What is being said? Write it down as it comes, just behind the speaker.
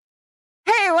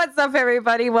What's up,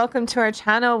 everybody? Welcome to our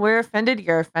channel. We're offended,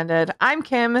 you're offended. I'm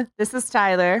Kim. This is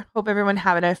Tyler. Hope everyone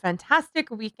having a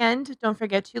fantastic weekend. Don't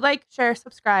forget to like, share,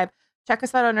 subscribe. Check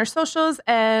us out on our socials,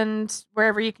 and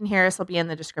wherever you can hear us will be in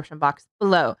the description box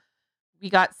below. We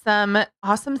got some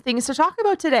awesome things to talk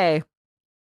about today.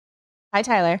 Hi,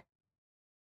 Tyler.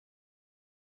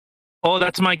 Oh,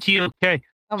 that's my cue. Okay.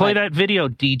 Play that video,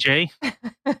 DJ.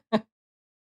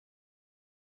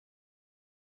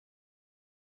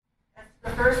 The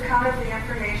first count of the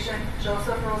information,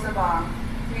 Joseph Rosenbaum.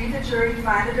 We, the jury,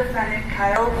 find the defendant,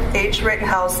 Kyle H.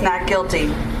 Rittenhouse, not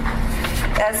guilty.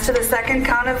 As to the second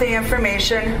count of the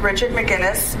information, Richard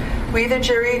McGinnis, we, the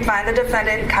jury, find the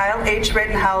defendant, Kyle H.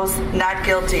 Rittenhouse, not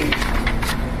guilty.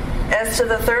 As to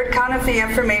the third count of the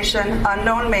information,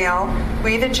 unknown male,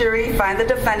 we, the jury, find the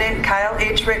defendant, Kyle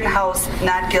H. Rittenhouse,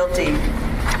 not guilty.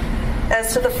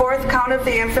 As to the fourth count of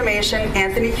the information,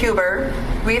 Anthony Huber,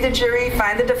 we, the jury,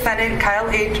 find the defendant, Kyle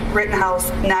H. Rittenhouse,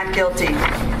 not guilty.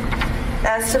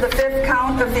 As to the fifth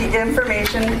count of the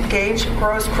information, Gage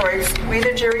Grosskreutz, we,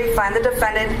 the jury, find the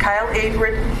defendant, Kyle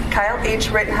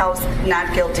H. Rittenhouse,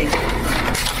 not guilty.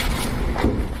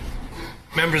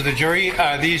 Members of the jury,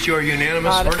 are these your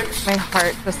unanimous verdicts? My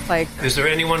heart just like... Is there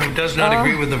anyone who does not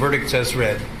agree with the verdicts as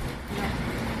read?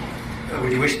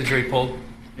 Would you wish the jury polled?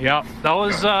 Yeah, that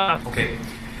was... Okay.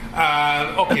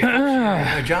 Okay,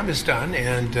 our job is done,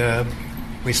 and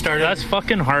we started... That's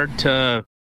fucking hard to...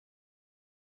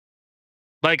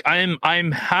 Like,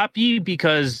 I'm happy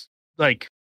because, like,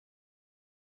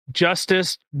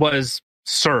 justice was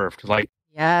served. Like,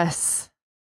 yes.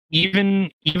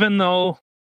 Even though,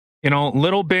 you know,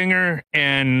 Little Binger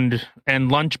and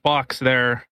Lunchbox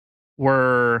there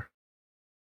were...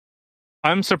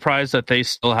 I'm surprised that they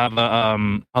still have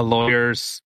a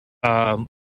lawyer's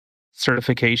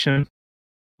certification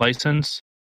license,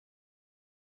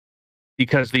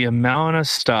 because the amount of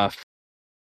stuff,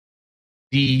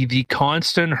 the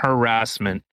constant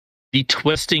harassment, the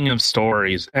twisting of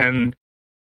stories, and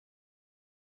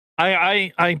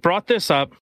I brought this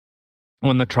up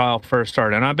when the trial first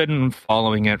started, and I've been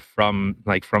following it from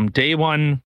day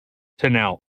one to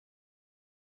now.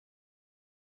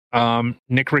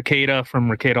 Nick Rekieta from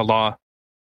Rekieta Law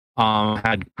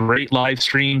had great live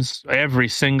streams every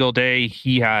single day.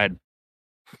 He had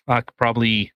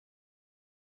probably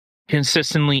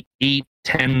consistently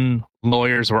 8-10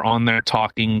 lawyers were on there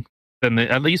talking, and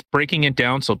at least breaking it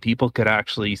down so people could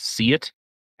actually see it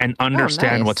and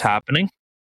understand what's happening.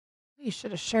 You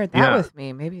should have shared that with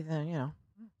me. Maybe then, you know.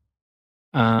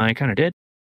 I kind of did,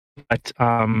 but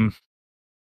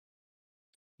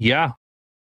yeah.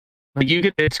 Like,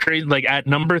 it's crazy. Like, at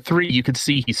number 3, you could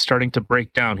see he's starting to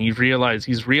break down. He's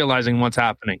realizing what's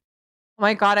happening. Oh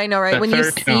my God, I know, right? When you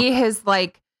see his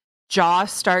like jaw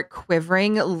start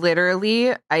quivering,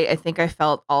 literally, I think I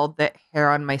felt all the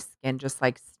hair on my skin just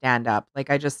like stand up. Like,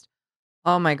 I just,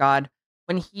 oh my God,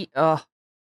 when he, well,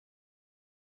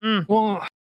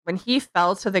 when he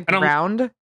fell to the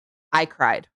ground, I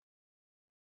cried.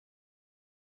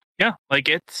 Yeah, like,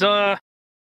 it's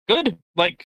good.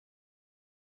 Like,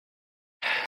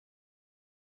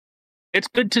 it's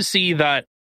good to see that,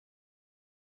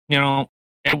 you know,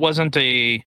 it wasn't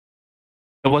a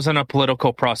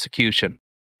political prosecution.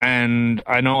 And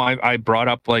I know I brought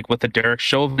up, like, with the Derek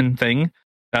Chauvin thing,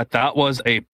 that was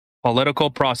a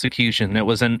political prosecution. It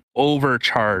was an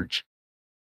overcharge.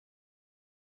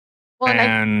 Well,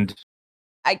 and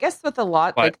I guess with a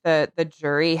lot, like, the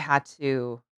jury had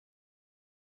to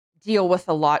deal with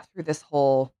a lot through this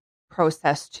whole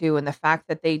process too, and the fact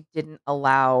that they didn't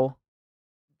allow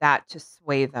that to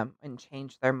sway them and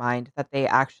change their mind, that they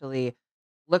actually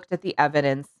looked at the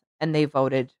evidence and they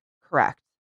voted correct.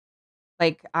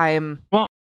 Like, I'm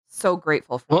so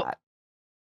grateful for that.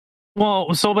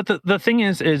 Well, so, but the thing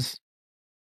is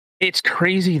it's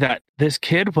crazy that this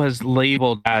kid was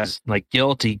labeled as, like,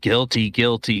 guilty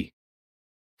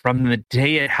from the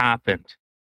day it happened,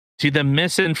 to the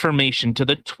misinformation, to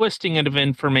the twisting of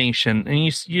information. And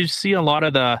you see a lot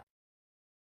of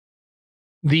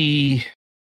the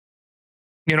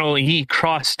you know, he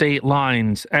crossed state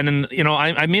lines. And, you know,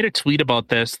 I made a tweet about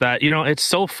this, that, you know, it's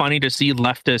so funny to see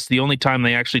leftists, the only time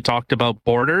they actually talked about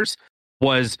borders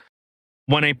was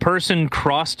when a person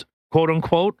crossed, quote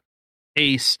unquote,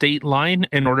 a state line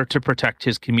in order to protect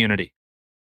his community.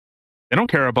 They don't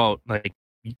care about, like,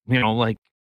 you know, like,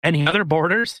 any other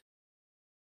borders.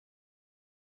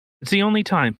 It's the only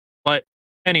time. But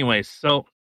anyways, so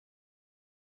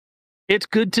it's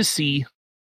good to see.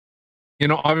 You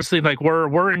know, obviously, like,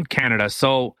 we're in Canada,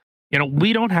 so, you know,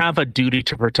 we don't have a duty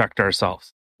to protect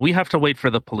ourselves. We have to wait for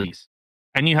the police.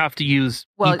 and you have to use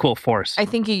equal force. I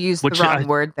think you used the wrong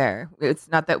word there. It's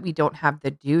not that we don't have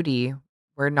the duty.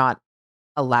 We're not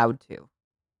allowed to.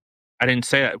 I didn't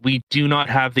say that. We do not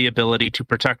have the ability to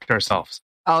protect ourselves.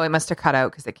 Oh, it must have cut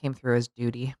out because it came through as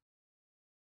duty.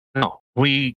 No,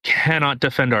 we cannot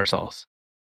defend ourselves.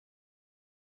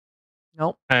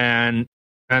 Nope. And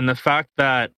the fact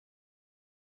that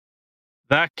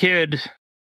kid,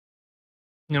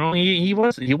 you know, he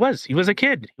was a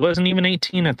kid. He wasn't even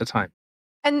 18 at the time.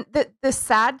 And the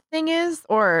sad thing is,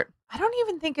 or I don't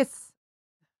even think it's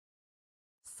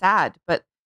sad, but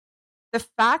the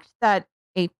fact that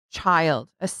a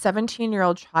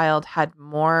 17-year-old child had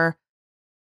more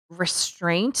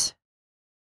restraint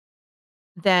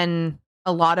than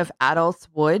a lot of adults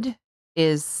would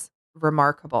is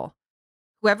remarkable.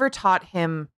 Whoever taught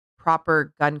him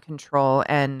proper gun control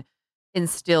and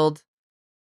instilled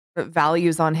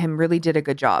values on him really did a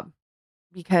good job,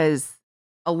 because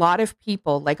a lot of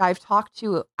people, like I've talked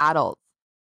to adults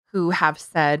who have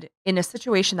said in a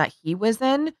situation that he was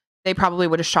in, they probably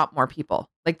would have shot more people.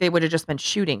 Like they would have just been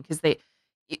shooting because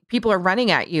people are running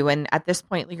at you. And at this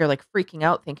point, you're like freaking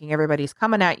out thinking everybody's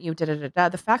coming at you.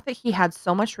 The fact that he had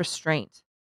so much restraint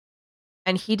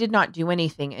and he did not do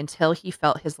anything until he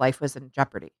felt his life was in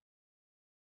jeopardy.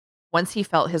 Once he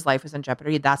felt his life was in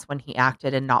jeopardy, that's when he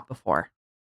acted and not before.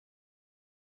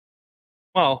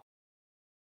 Well,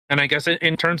 and I guess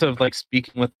in terms of like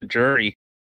speaking with the jury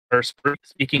or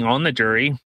speaking on the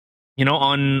jury, you know,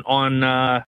 on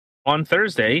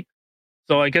Thursday.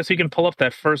 So I guess we can pull up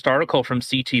that first article from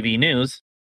CTV News.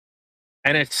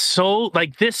 And it's so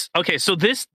like this. Okay, so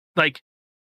this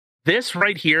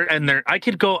right here and there, I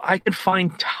could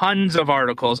find tons of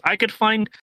articles. I could find,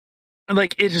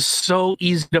 like, it is so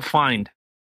easy to find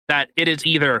that it is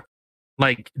either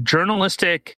like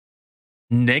journalistic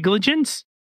negligence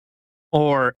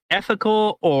or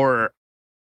ethical, or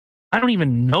I don't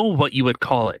even know what you would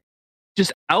call it.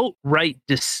 Just outright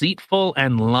deceitful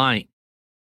and lying.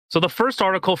 So the first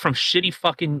article from shitty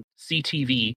fucking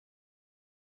CTV.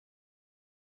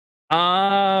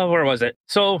 Where was it?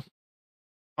 So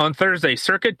on Thursday,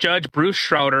 Circuit Judge Bruce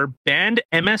Schroeder banned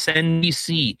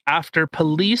MSNBC after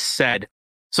police said,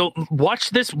 so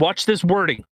watch this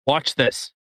wording. Watch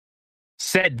this.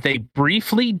 Said they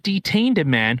briefly detained a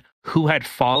man who had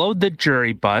followed the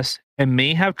jury bus and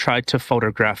may have tried to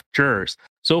photograph jurors.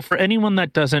 So for anyone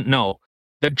that doesn't know,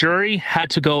 the jury had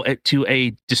to go to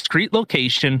a discrete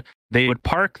location. They would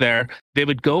park there. They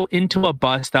would go into a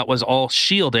bus that was all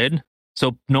shielded,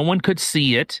 so no one could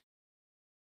see it.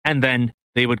 And then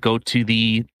they would go to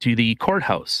the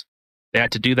courthouse. They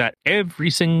had to do that every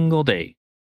single day.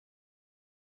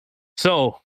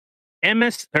 So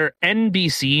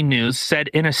NBC News said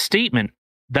in a statement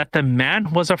that the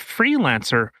man was a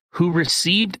freelancer who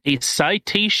received a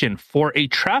citation for a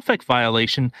traffic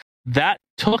violation that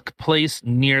took place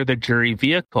near the jury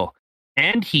vehicle,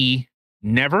 and he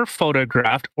never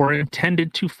photographed or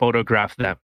intended to photograph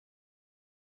them.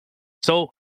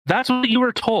 So that's what you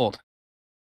were told.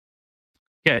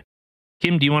 Yeah.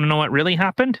 Kim, do you want to know what really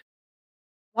happened?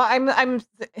 Well,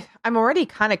 I'm already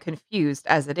kind of confused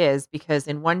as it is, because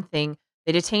in one thing,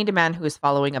 they detained a man who was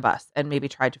following a bus and maybe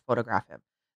tried to photograph him.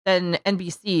 Then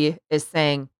NBC is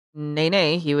saying,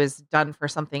 nay, he was done for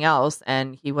something else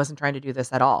and he wasn't trying to do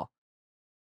this at all.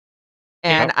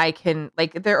 And yep. I can,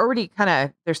 like, they're already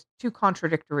there's two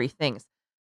contradictory things.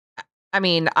 I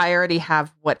mean, I already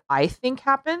have what I think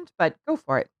happened, but go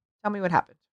for it. Tell me what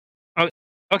happened.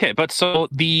 Okay, but so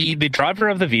the driver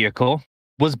of the vehicle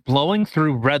was blowing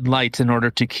through red lights in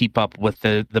order to keep up with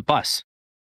the bus.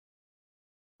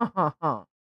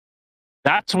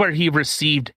 That's where he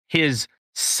received his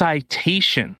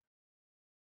citation.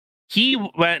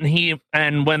 When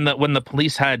the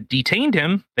police had detained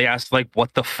him, they asked, like,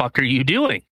 what the fuck are you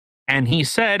doing? And he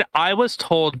said, I was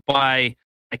told by,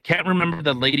 I can't remember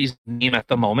the lady's name at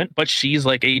the moment, but she's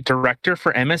like a director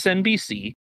for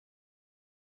MSNBC,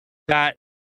 that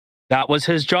was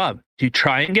his job, to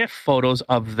try and get photos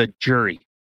of the jury.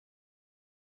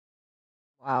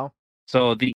 Wow.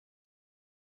 Yeah,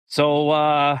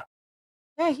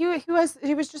 he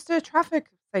was just a traffic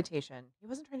citation. He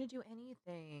wasn't trying to do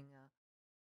anything.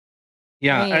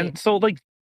 Yeah, right. And so, like,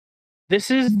 this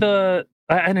is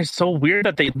and it's so weird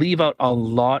that they leave out a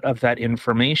lot of that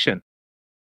information,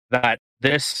 that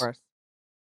this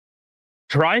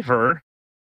driver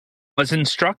was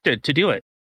instructed to do it.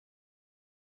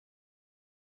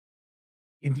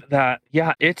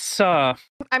 It's I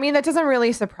mean, that doesn't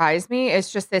really surprise me.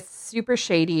 It's just it's super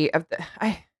shady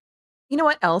you know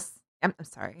what else? I'm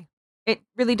sorry. It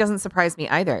really doesn't surprise me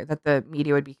either that the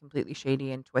media would be completely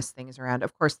shady and twist things around.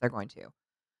 Of course they're going to.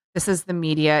 this is the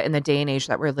media in the day and age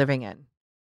that we're living in.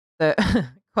 The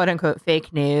quote unquote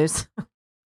fake news.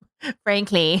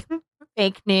 Frankly,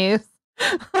 fake news.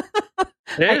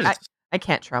 It is. I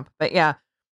can't Trump, but yeah,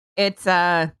 it's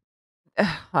I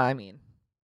mean,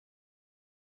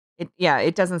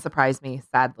 it doesn't surprise me,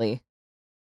 sadly.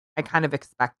 I kind of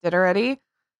expect it already.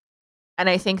 And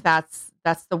I think that's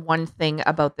the one thing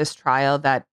about this trial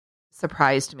that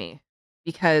surprised me,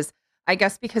 because I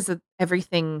guess because of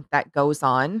everything that goes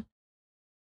on,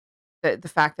 the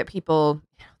fact that people,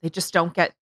 they just don't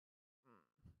get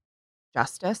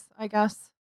justice, I guess.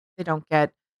 They don't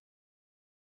get.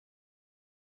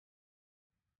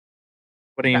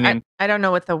 What do you mean? I don't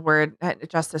know what the word,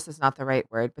 justice is not the right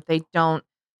word, but they don't,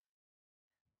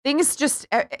 things just,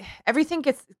 everything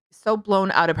gets so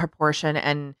blown out of proportion,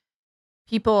 and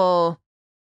people,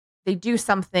 they do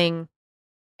something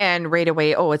and right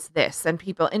away, oh, it's this, and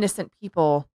innocent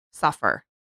people suffer.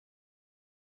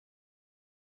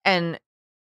 And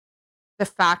the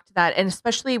fact that, and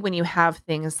especially when you have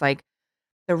things like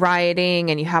the rioting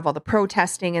and you have all the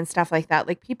protesting and stuff like that,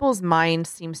 like people's mind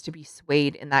seems to be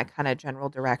swayed in that kind of general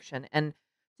direction. And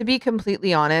to be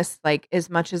completely honest, like as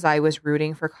much as I was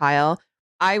rooting for Kyle,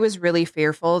 I was really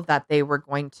fearful that they were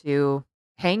going to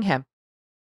hang him,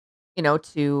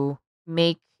 to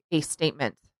make a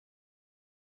statement.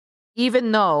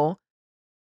 Even though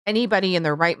anybody in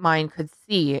their right mind could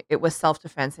see it was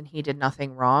self-defense and he did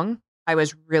nothing wrong, I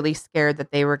was really scared that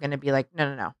they were going to be like,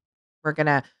 no. We're going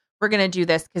to do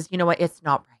this because you know what? It's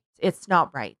not right. It's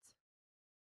not right.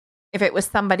 If it was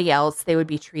somebody else, they would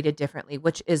be treated differently,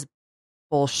 which is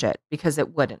bullshit, because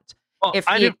it wouldn't. Well,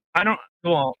 I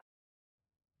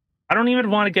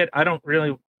don't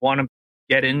really want to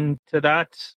get into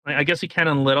that. I guess you can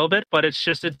a little bit, but it's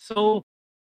so,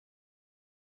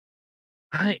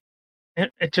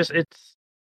 it's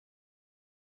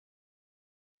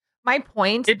my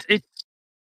point. It's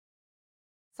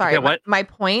sorry. Okay, what? My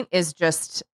point is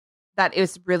just that it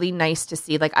was really nice to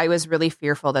see. Like, I was really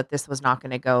fearful that this was not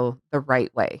going to go the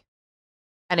right way.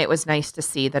 And it was nice to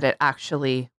see that it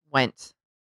actually went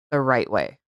the right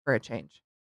way for a change.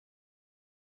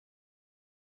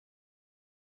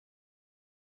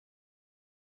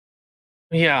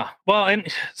 Yeah. Well, and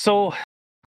so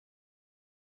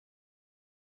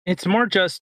it's more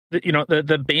just,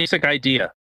 the basic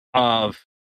idea of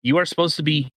you are supposed to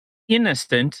be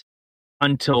innocent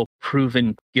until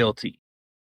proven guilty.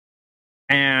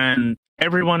 And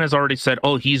everyone has already said,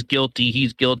 oh, he's guilty,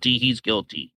 he's guilty, he's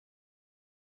guilty.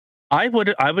 I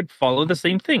would follow the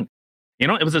same thing. It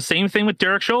was the same thing with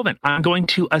Derek Chauvin. I'm going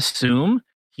to assume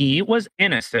he was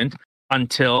innocent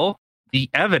until the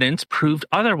evidence proved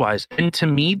otherwise. And to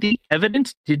me, the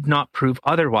evidence did not prove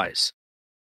otherwise.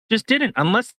 Just didn't,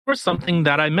 unless there was something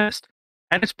that I missed.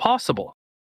 And it's possible.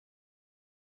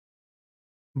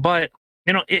 But,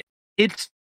 it's...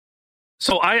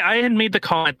 So I had made the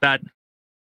comment that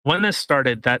when this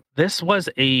started, that this was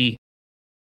a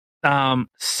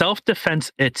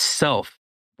self-defense itself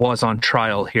was on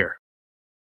trial here.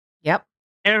 Yep.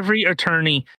 Every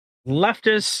attorney,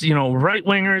 leftists,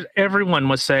 right-wingers, everyone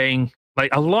was saying,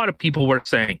 like a lot of people were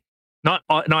saying, not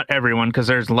everyone, because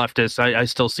there's leftists. I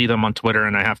still see them on Twitter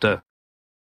and I have to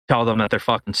tell them that they're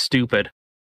fucking stupid.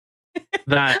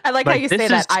 That I like how you say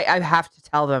that. I have to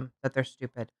tell them that they're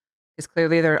stupid because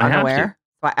clearly they're unaware.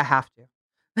 So I have to.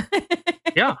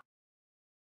 Yeah.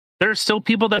 There's still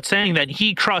people that saying that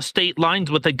he crossed state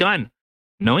lines with a gun.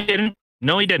 No, he didn't.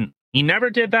 No, he didn't. He never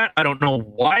did that. I don't know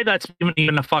why that's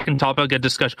even a fucking topic of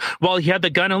discussion. Well, he had the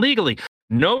gun illegally.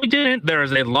 No, he didn't. There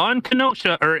is a law in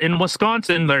Kenosha, or in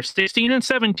Wisconsin, their 16 and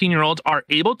 17-year-olds are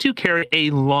able to carry a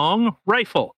long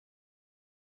rifle.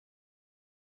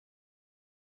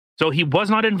 So he was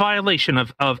not in violation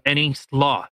of any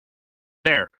law.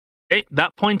 There.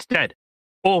 That point's dead.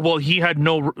 Oh, well, he had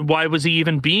why was he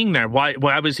even being there?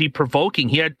 Why was he provoking?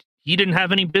 He didn't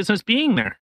have any business being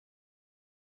there.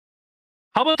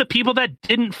 How about the people that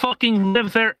didn't fucking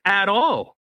live there at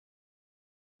all?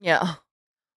 Yeah.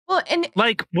 Well, and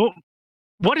like,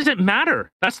 what does it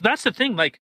matter? That's the thing.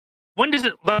 Like,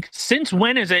 since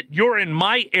when is it you're in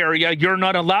my area, you're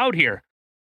not allowed here?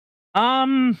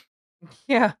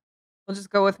 Yeah. We'll just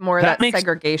go with more of that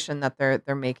segregation that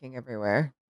they're making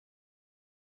everywhere.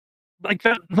 Like,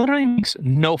 that literally makes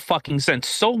no fucking sense.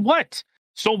 So what?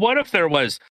 So what if there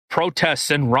was protests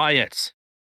and riots?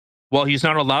 Well, he's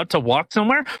not allowed to walk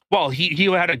somewhere? Well, he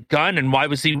had a gun, and why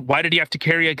did he have to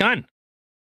carry a gun?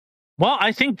 Well,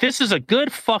 I think this is a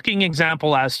good fucking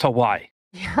example as to why.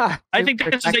 Yeah. I think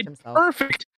this is a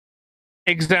perfect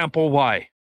example why.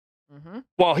 Mm-hmm.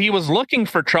 Well, he was looking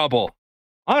for trouble.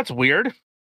 Oh, that's weird.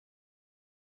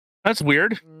 That's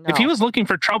weird. No. If he was looking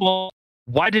for trouble,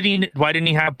 why didn't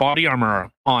he have body armor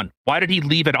on? Why did he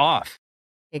leave it off?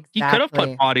 Exactly. He could have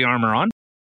put body armor on.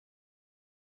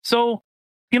 So,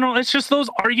 it's just those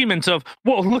arguments of,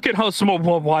 well, look at how small.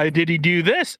 Well, why did he do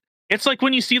this? It's like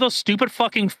when you see those stupid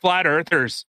fucking flat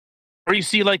earthers, or you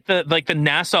see like the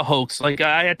NASA hoax. Like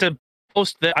I had to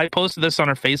I posted this on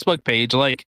our Facebook page.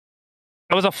 Like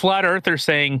it was a flat earther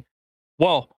saying,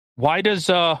 well,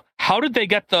 how did they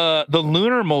get the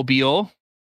lunar mobile?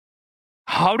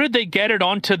 How did they get it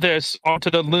onto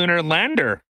the lunar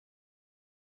lander?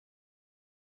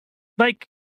 Like,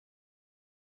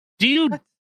 you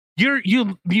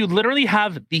literally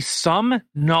have the sum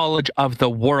knowledge of the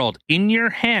world in your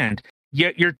hand,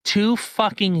 yet you're too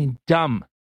fucking dumb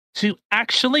to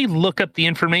actually look up the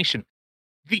information.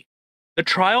 The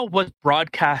trial was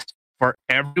broadcast for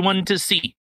everyone to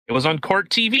see. It was on Court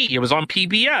TV. It was on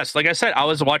PBS. Like I said, I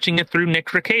was watching it through Nick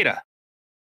Rekieta.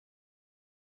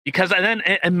 Because then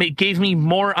it gave me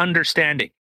more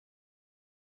understanding.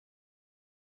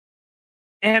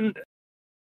 And,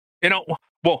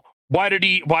 well, why did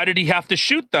he have to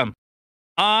shoot them?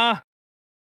 One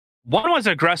was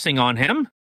aggressing on him.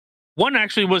 One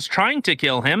actually was trying to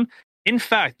kill him. In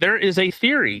fact, there is a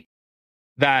theory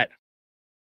that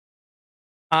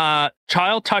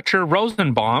child toucher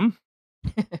Rosenbaum,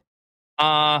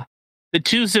 the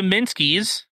two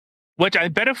Zeminskis, which I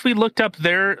bet if we looked up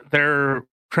their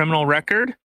criminal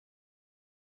record,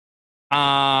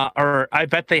 or I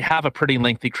bet they have a pretty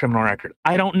lengthy criminal record.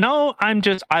 I don't know.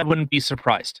 I wouldn't be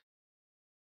surprised.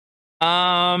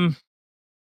 Who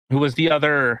was the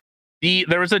other?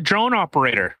 There was a drone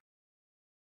operator.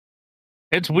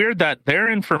 It's weird that their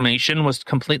information was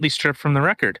completely stripped from the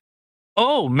record.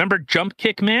 Oh, remember Jump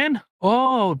Kick Man?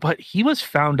 Oh, but he was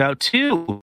found out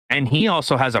too. And he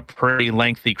also has a pretty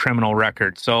lengthy criminal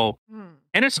record. So,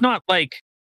 and it's not like,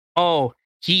 oh,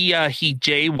 he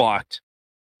jaywalked.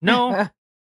 No.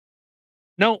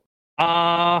 No.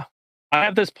 I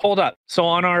have this pulled up. So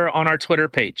on our Twitter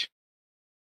page.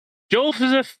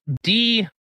 Joseph D.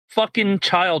 fucking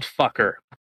child fucker.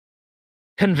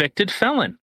 Convicted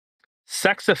felon.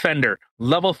 Sex offender.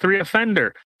 Level 3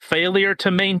 offender. Failure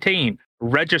to maintain.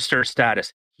 Register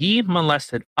status. He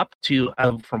molested up to,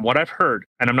 from what I've heard,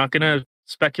 and I'm not going to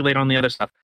speculate on the other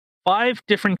stuff, 5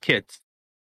 different kids.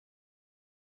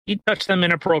 He touched them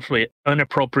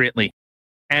inappropriately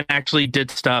and actually did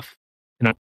stuff,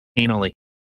 anally.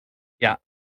 Yeah.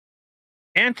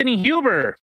 Anthony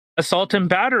Huber, assault and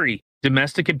battery,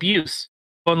 domestic abuse,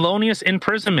 felonious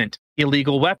imprisonment,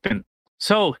 illegal weapon.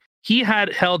 So he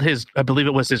had held I believe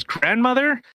it was his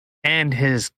grandmother and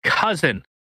his cousin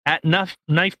at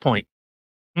knife point.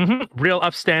 Real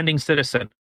upstanding citizen.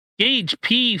 Gage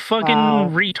P. fucking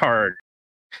retard.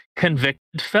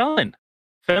 Convicted felon.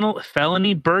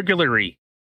 Felony burglary.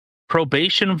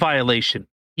 Probation violation.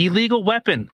 Illegal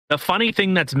weapon. The funny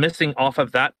thing that's missing off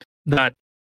of that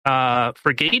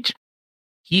for Gage,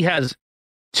 he has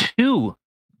 2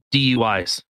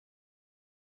 DUIs.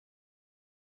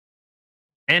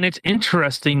 And it's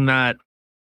interesting that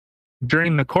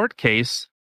during the court case,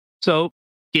 so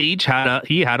Gage had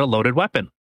a loaded weapon.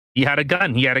 He had a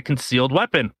gun. He had a concealed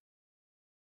weapon.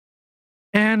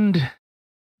 And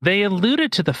they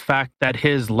alluded to the fact that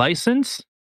his license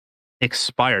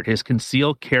expired. His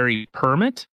concealed carry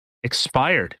permit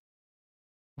expired.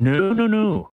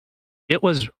 No. It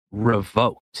was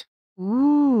revoked.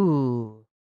 Ooh.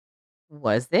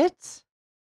 Was it?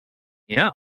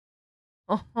 Yeah.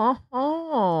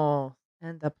 Oh.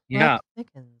 And the plot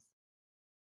thickens.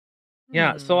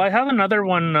 Yeah, so I have another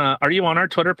one. Are you on our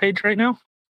Twitter page right now?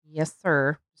 Yes,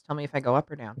 sir. Just tell me if I go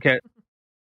up or down. Okay.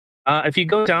 If you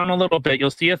go down a little bit, you'll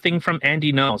see a thing from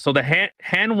Andy No. So the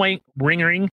hand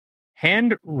wringing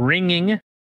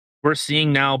we're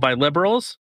seeing now by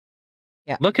liberals.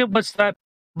 Yeah. Look at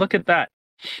that.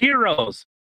 Heroes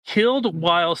killed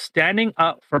while standing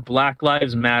up for Black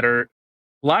Lives Matter,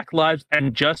 Black Lives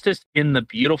and justice in the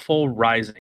beautiful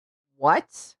rising.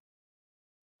 What?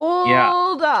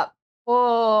 Hold up.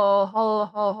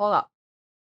 Hold up.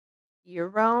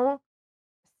 Hero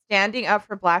standing up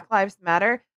for Black Lives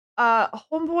Matter.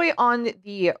 Homeboy on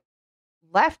the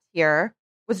left here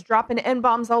was dropping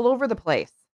N-bombs all over the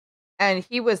place. And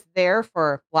he was there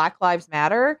for Black Lives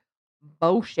Matter.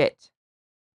 Bullshit.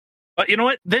 But you know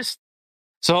what?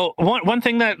 So one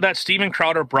thing that Steven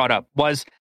Crowder brought up was,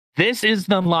 this is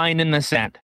the line in the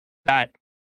sand that,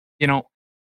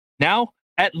 now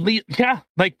at least,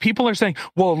 like people are saying,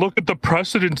 well, look at the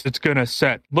precedents it's going to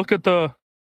set. Look at the,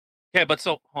 but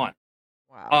so, hold on.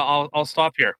 Wow. I'll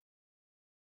stop here.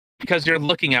 Because you're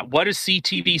looking at, what is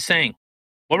CTV saying?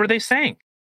 What were they saying?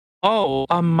 Oh,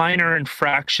 a minor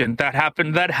infraction that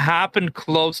happened. That happened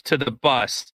close to the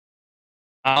bus.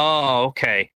 Oh,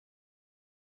 okay.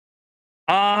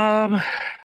 Where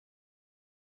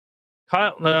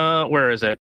is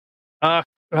it?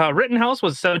 Rittenhouse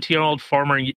was a 17-year-old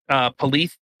former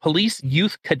police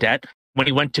youth cadet when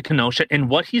he went to Kenosha, and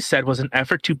what he said was an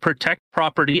effort to protect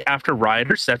property after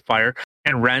rioters set fire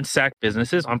and ransacked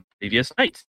businesses on previous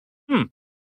nights.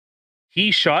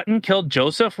 He shot and killed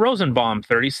Joseph Rosenbaum,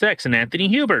 36, and Anthony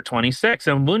Huber, 26,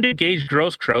 and wounded Gage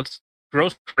Grosskreutz,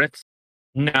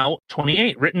 now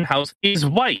 28. Rittenhouse is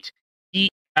white,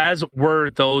 as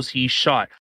were those he shot.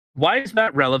 Why is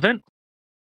that relevant?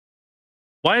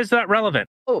 Why is that relevant?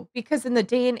 Oh, because in the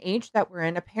day and age that we're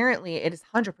in, apparently it is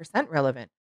 100% relevant.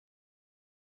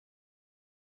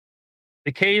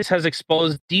 The case has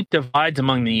exposed deep divides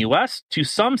among the U.S. To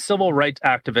some civil rights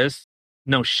activists,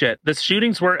 no shit, the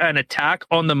shootings were an attack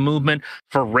on the movement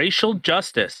for racial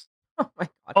justice. Oh my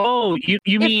God. Oh,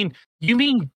 you mean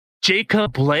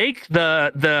Jacob Blake,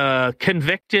 the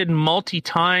convicted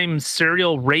multi-time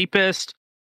serial rapist,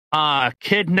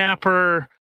 kidnapper,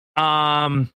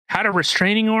 had a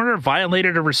restraining order,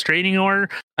 violated a restraining order,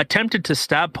 attempted to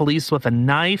stab police with a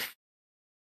knife.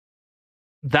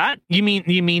 That you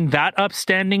mean that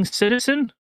upstanding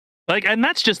citizen? Like, and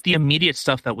that's just the immediate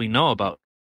stuff that we know about.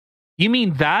 You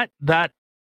mean that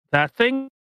thing?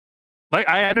 Like,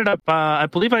 I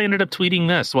believe I ended up tweeting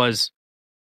this was,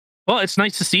 well, it's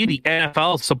nice to see the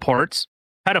NFL supports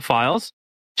pedophiles,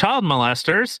 child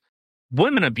molesters,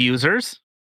 women abusers.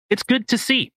 It's good to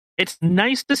see. It's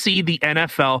nice to see the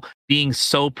NFL being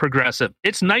so progressive.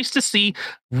 It's nice to see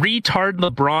retard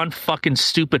LeBron fucking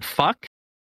stupid fuck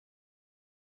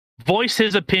voice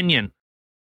his opinion.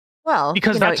 Well,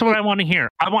 because that's what I want to hear.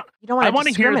 I want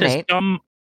to hear this dumb.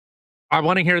 I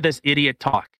want to hear this idiot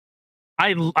talk.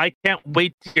 I can't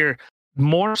wait to hear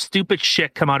more stupid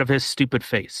shit come out of his stupid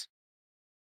face.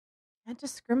 Can't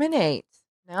discriminate.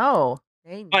 No.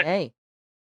 Nay.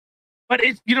 But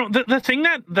it's, the thing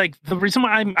that, like, the reason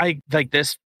why I like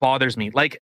this bothers me,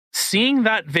 like, seeing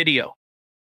that video,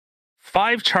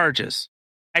 5 charges,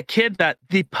 a kid that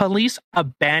the police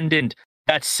abandoned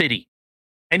that city,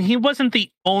 and he wasn't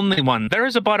the only one. There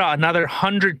was about another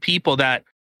 100 people that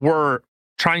were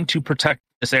trying to protect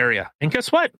this area, and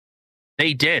guess what?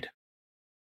 They did.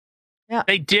 Yeah,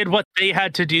 they did what they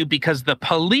had to do because the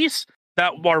police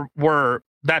that were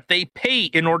that they pay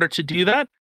in order to do that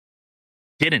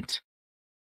didn't.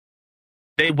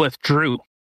 They withdrew.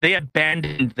 They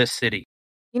abandoned the city.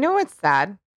 You know what's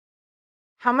sad?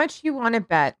 How much you want to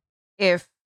bet if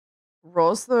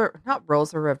not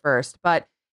roles are reversed, but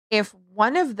if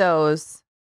one of those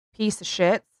piece of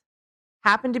shits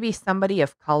happened to be somebody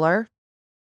of color,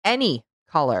 any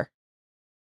color,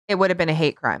 it would have been a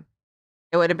hate crime.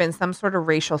 It would have been some sort of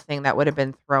racial thing that would have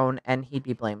been thrown and he'd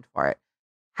be blamed for it.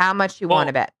 How much you want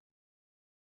to bet?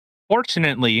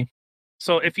 Fortunately,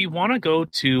 so if you want to go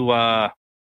to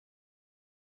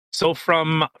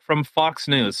from Fox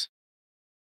News,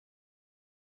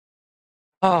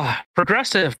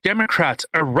 progressive Democrats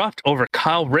erupt over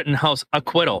Kyle Rittenhouse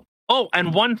acquittal. Oh,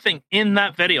 and one thing in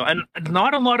that video, and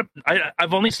not a lot of,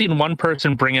 I've only seen one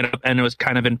person bring it up, and it was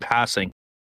kind of in passing.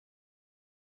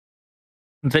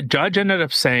 The judge ended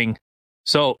up saying,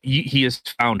 so he is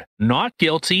found not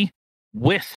guilty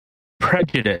with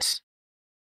prejudice,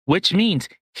 which means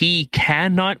he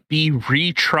cannot be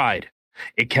retried.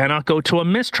 It cannot go to a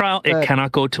mistrial. It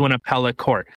cannot go to an appellate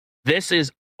court. This is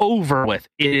over with.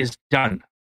 It is done.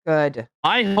 Good.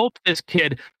 I hope this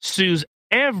kid sues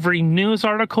every news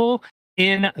article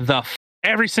in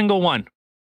every single one.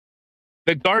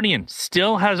 The Guardian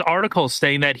still has articles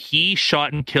saying that he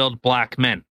shot and killed black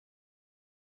men.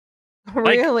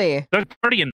 Really? Like,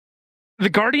 the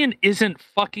Guardian isn't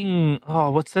fucking,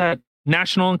 what's that?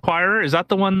 National Enquirer? Is that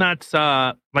the one that's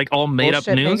like all made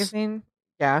Bullshit up news? Magazine?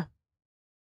 Yeah.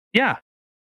 Yeah.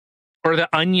 Or the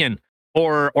Onion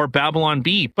or Babylon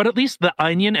Bee. But at least the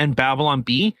Onion and Babylon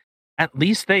Bee, at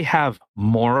least they have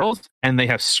morals and they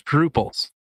have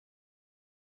scruples.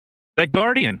 The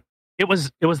Guardian, it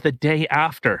was the day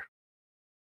after,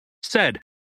 said,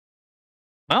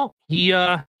 well, he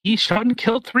shot and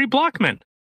killed 3 black men.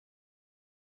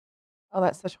 Oh,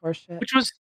 that's such horseshit. Which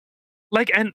was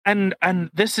like, and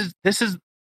this is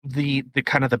the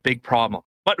kind of the big problem.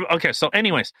 But okay, so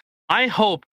anyways, I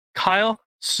hope Kyle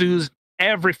sues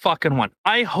every fucking one.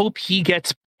 I hope he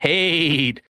gets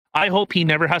paid. I hope he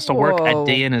never has to work a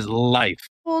day in his life.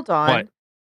 Hold on. What?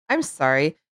 I'm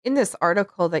sorry. In this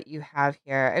article that you have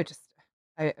here,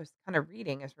 I was kind of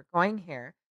reading as we're going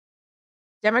here.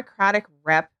 Democratic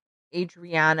Rep.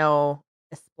 Adriano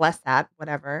Esplesat,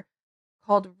 whatever,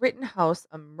 called Rittenhouse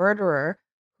a murderer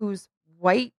whose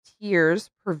white tears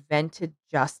prevented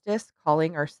justice,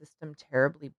 calling our system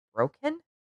terribly broken.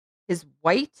 His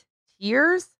white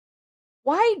tears?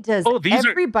 Why does Oh, these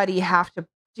are everybody have to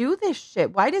do this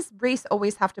shit? Why does race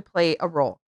always have to play a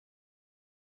role?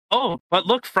 but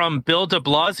look, from Bill de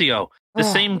Blasio, the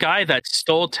Ugh. same guy that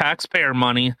stole taxpayer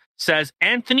money, says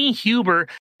Anthony Huber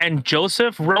and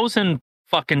Joseph Rosen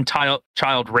fucking child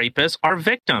rapists are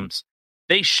victims.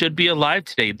 They should be alive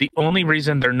today. The only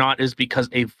reason they're not is because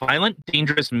a violent,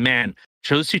 dangerous man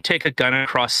chose to take a gun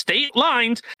across state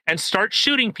lines and start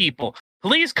shooting people.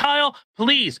 Please, Kyle,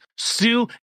 please sue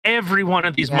every one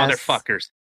of these motherfuckers.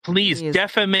 Please,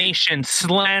 defamation,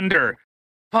 slander.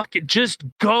 Fuck it, just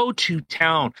go to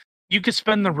town. You could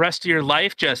spend the rest of your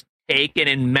life just taking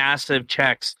in massive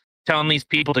checks, telling these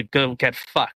people to go get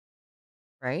fucked.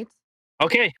 Right?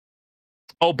 Okay.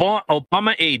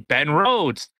 Obama aide Ben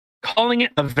Rhodes calling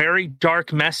it a very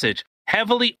dark message.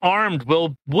 Heavily armed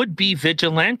would-be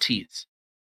vigilantes.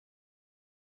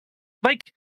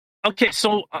 Like, okay,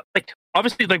 so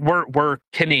obviously, we're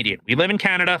Canadian. We live in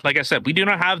Canada. Like I said, we do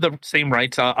not have the same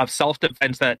rights of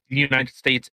self-defense that the United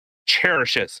States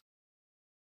cherishes.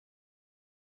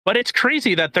 But it's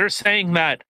crazy that they're saying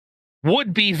that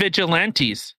would-be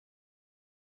vigilantes.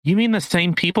 You mean the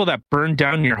same people that burned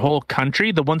down your whole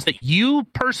country? The ones that you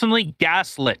personally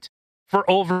gaslit for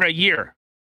over a year?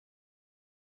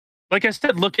 Like I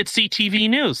said, look at CTV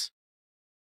News.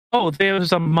 Oh, there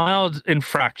was a mild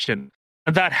infraction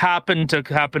that happened to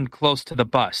happen close to the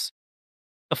bus.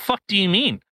 The fuck do you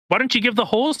mean? Why don't you give the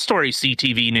whole story,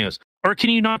 CTV News? Or can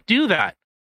you not do that?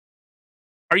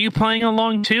 Are you playing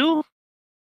along too?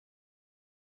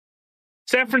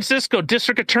 San Francisco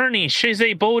District Attorney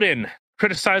Shazay Bowden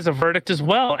criticized the verdict as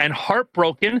well, and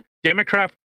heartbroken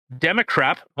Democrat.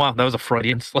 Wow, that was a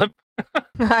Freudian slip.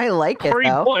 I like it, Cory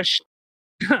though. Bush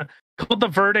called the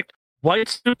verdict white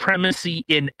supremacy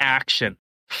in action.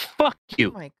 Fuck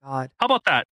you. Oh my God. How about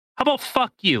that? How about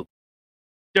fuck you?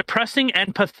 Depressing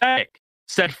and pathetic,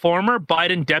 said former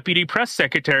Biden Deputy Press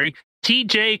Secretary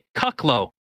T.J. Kucklow.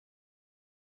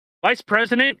 Vice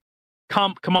President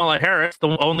Kamala Harris,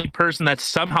 the only person that's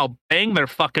somehow banged their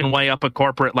fucking way up a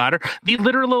corporate ladder, the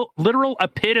literal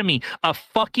epitome of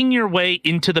fucking your way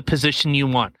into the position you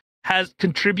want,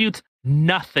 contributes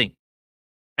nothing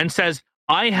and says,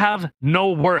 I have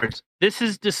no words. This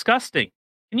is disgusting.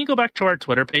 Can you go back to our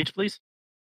Twitter page, please?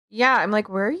 Yeah, I'm like,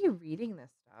 where are you reading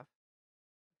this stuff?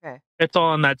 Okay. It's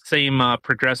all on that same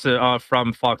progressive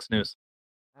from Fox News.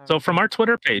 Okay. So from our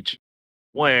Twitter page,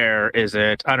 where is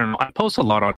it? I don't know. I post a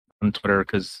lot on Twitter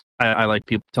because I like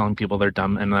people telling people they're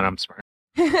dumb and that I'm smart.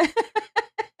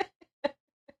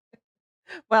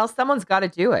 Well, someone's got to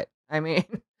do it. I mean,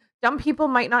 dumb people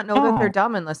might not know that they're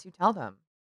dumb unless you tell them.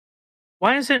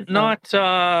 Why is it not?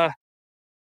 That's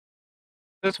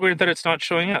weird that it's not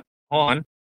showing up. Hold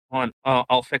on.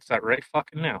 I'll fix that right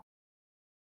fucking now.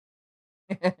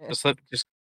 just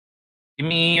give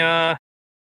me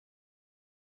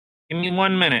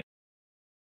 1 minute.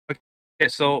 Okay,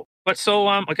 so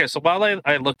while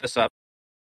I look this up,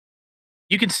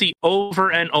 you can see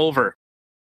over and over.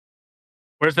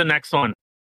 Where's the next one?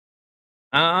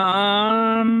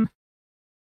 Karen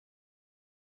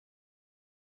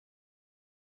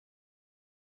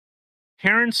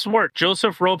Swart,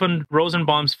 Joseph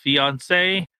Rosenbaum's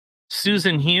fiance,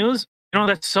 Susan Hughes. You know,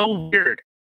 that's so weird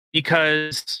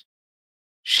because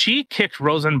she kicked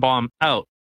Rosenbaum out.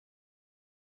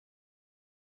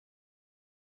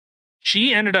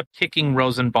 She ended up kicking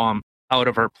Rosenbaum out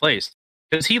of her place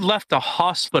because he left the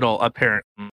hospital,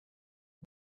 apparently.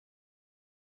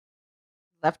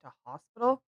 Left a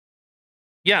hospital?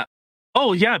 Yeah.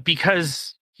 Oh, yeah,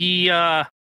 because he, I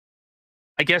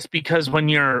guess because when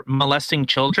you're molesting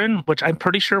children, which I'm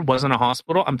pretty sure wasn't a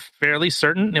hospital, I'm fairly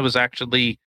certain it was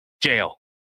actually jail.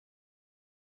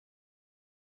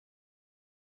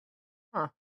 Huh.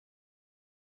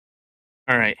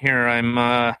 All right, here I'm,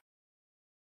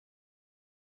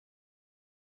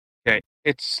 okay,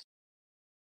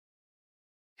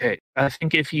 I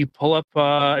think if you pull up,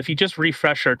 if you just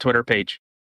refresh our Twitter page,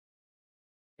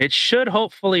 it should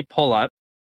hopefully pull up.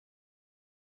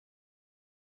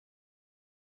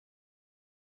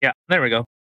 Yeah, there we go.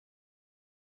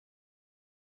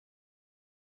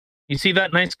 You see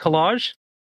that nice collage?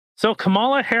 So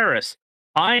Kamala Harris,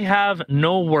 I have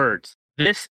no words.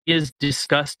 This is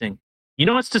disgusting. You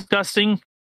know what's disgusting,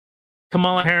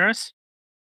 Kamala Harris?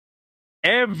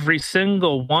 Every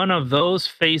single one of those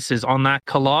faces on that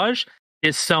collage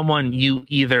is someone you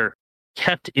either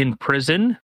kept in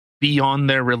prison beyond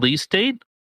their release date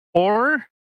or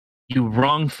you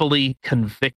wrongfully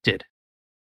convicted.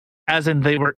 as in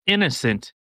they were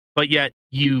innocent, but yet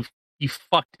you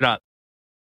fucked it up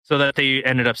so that they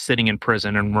ended up sitting in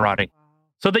prison and rotting,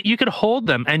 so that you could hold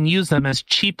them and use them as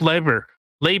cheap labor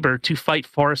to fight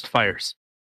forest fires.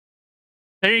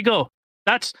 There you go.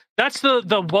 That's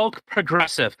the woke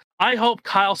progressive. I hope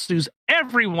Kyle sues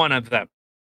every one of them.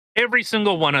 Every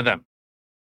single one of them.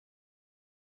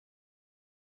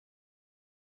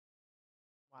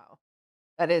 Wow.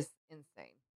 That is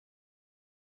insane.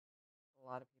 A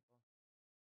lot of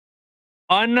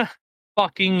people.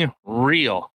 Unfucking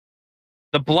real.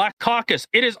 The Black Caucus.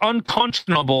 It is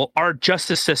unconscionable our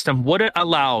justice system would have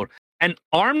allowed an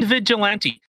armed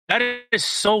vigilante. That is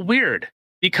so weird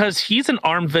because he's an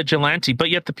armed vigilante, but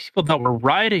yet the people that were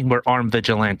rioting were armed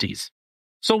vigilantes.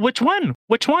 So which one?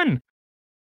 Which one?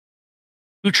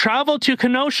 Who traveled to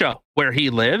Kenosha, where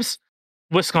he lives,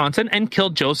 Wisconsin, and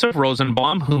killed Joseph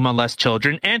Rosenbaum, who molests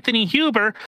children, Anthony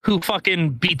Huber, who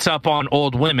fucking beats up on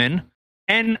old women,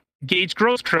 and Gage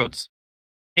Grosskreutz,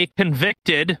 a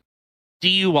convicted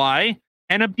DUI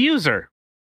and abuser.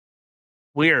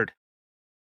 Weird.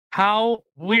 How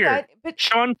weird. But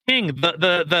Sean King,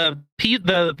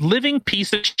 the living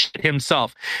piece of shit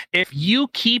himself. If you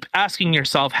keep asking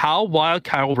yourself how Wild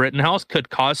Kyle Rittenhouse could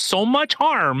cause so much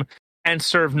harm and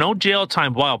serve no jail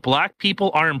time while Black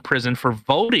people are in prison for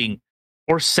voting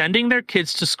or sending their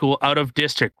kids to school out of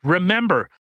district, remember,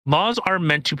 laws are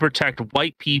meant to protect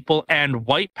white people and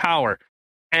white power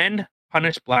and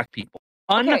punish Black people.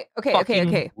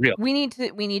 Okay. Real. We need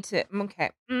to.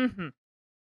 Okay. Mm-hmm.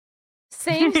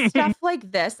 Saying stuff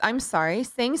like this. I'm sorry.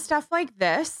 Saying stuff like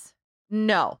this.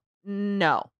 No.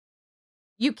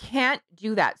 You can't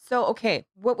do that. So, okay.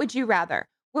 What would you rather?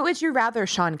 What would you rather,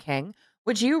 Sean King?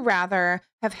 Would you rather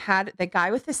have had the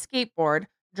guy with the skateboard,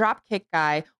 drop kick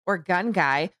guy, or gun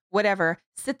guy, whatever,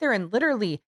 sit there and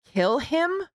literally kill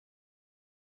him?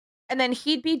 And then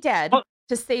he'd be dead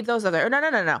to save those other.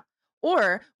 No.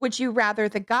 Or would you rather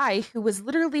the guy who was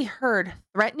literally heard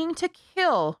threatening to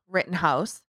kill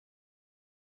Rittenhouse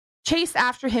chase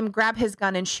after him, grab his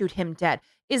gun, and shoot him dead?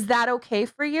 Is that okay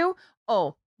for you?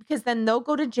 Oh, because then they'll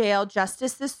go to jail.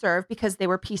 Justice is served because they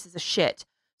were pieces of shit.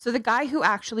 So the guy who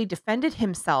actually defended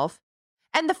himself,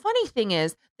 and the funny thing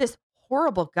is, this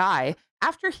horrible guy,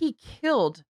 after he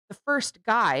killed the first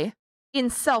guy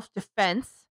in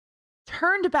self-defense,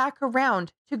 turned back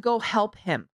around to go help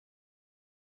him.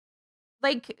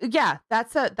 Like, yeah,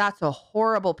 that's a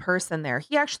horrible person there.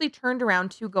 He actually turned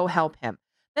around to go help him.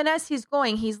 Then as he's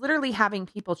going, he's literally having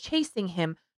people chasing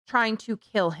him, trying to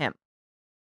kill him.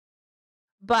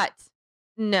 But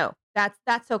no,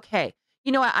 that's okay.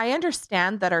 You know what? I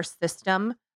understand that our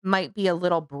system might be a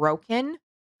little broken,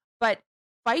 but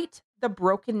fight the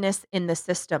brokenness in the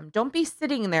system. Don't be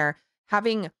sitting there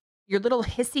having your little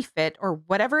hissy fit or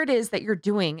whatever it is that you're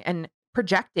doing and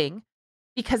projecting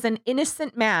because an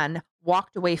innocent man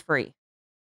walked away free.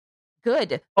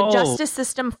 Good. The justice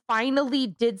system finally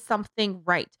did something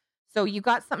right. So you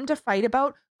got something to fight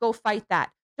about, go fight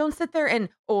that. Don't sit there and,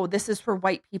 this is for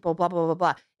white people, blah, blah, blah,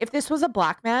 blah. If this was a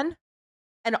Black man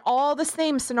and all the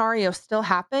same scenario still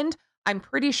happened, I'm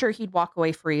pretty sure he'd walk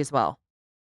away free as well.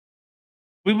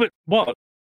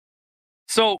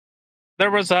 So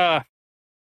there was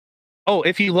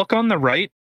if you look on the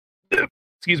right,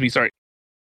 excuse me, sorry.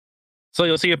 So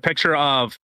you'll see a picture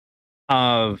of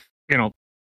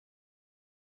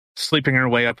sleeping her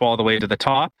way up all the way to the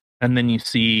top. And then you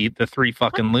see the three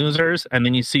fucking losers. And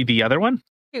then you see the other one.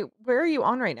 Dude, where are you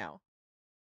on right now?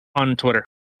 On Twitter.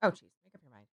 Oh, geez. Make up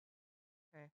your mind.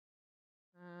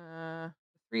 Okay.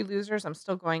 Three losers. I'm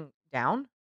still going down.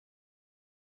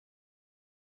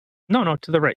 No,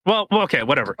 to the right. Well, okay,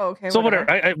 whatever. Oh, okay, so whatever.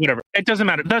 Whatever. It doesn't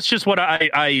matter. That's just what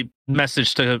I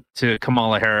messaged to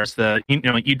Kamala Harris.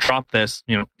 You drop this.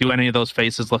 Do any of those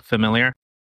faces look familiar?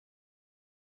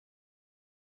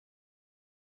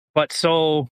 But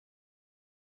so,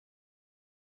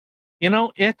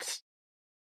 it's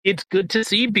good to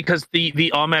see because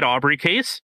the Ahmaud Arbery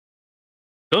case,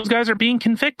 those guys are being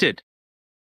convicted.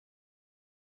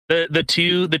 The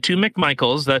two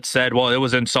McMichaels that said, well, it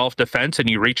was in self-defense and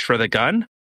you reached for the gun.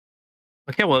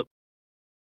 Okay, well,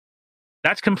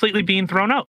 that's completely being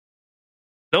thrown out.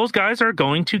 Those guys are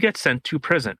going to get sent to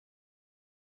prison.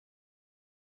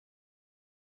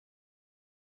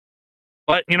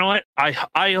 But you know what? I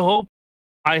hope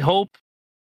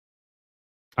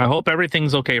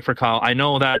everything's okay for Kyle. I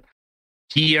know that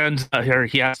he's in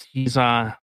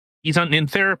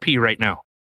therapy right now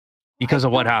because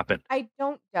of what happened. I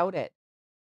don't doubt it.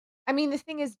 I mean, the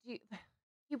thing is, he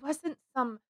wasn't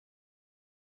some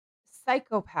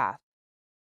psychopath.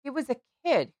 He was a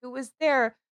kid who was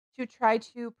there to try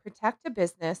to protect a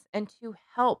business and to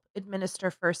help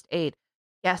administer first aid.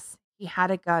 Yes, he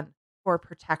had a gun for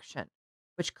protection,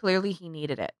 which clearly he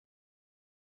needed it.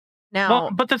 Well,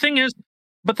 Now, but the thing is,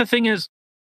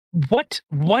 what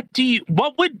would you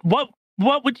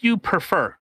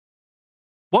prefer?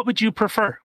 What would you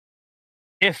prefer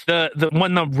if the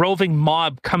when the roving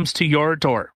mob comes to your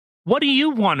door? What do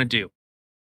you want to do?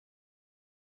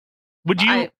 Would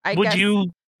you I would guess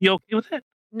you be okay with it?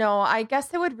 no, I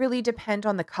guess it would really depend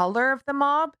on the color of the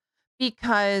mob,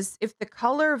 because if the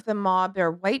color of the mob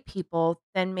are white people,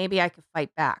 then maybe I could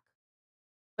fight back.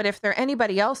 But if they're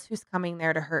anybody else who's coming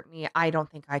there to hurt me, I don't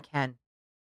think I can.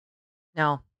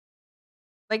 No.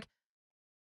 Like,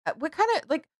 what kind of,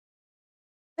 like,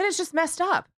 that is just messed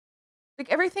up.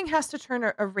 Like, everything has to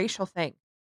turn a racial thing.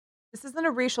 This isn't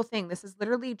a racial thing. This is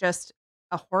literally just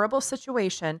a horrible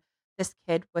situation. This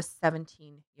kid was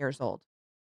 17 years old.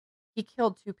 He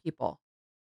killed 2 people.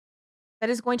 That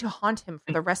is going to haunt him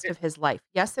for the rest of his life.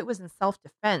 Yes, it was in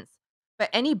self-defense, but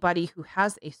anybody who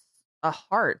has a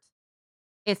heart,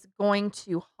 it's going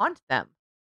to haunt them.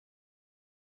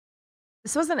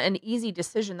 This wasn't an easy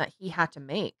decision that he had to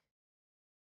make,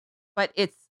 but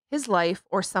it's his life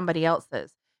or somebody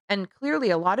else's. And clearly,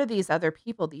 a lot of these other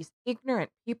people, these ignorant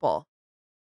people,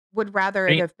 would rather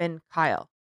it have been Kyle.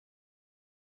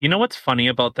 You know what's funny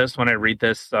about this when I read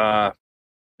this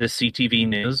CTV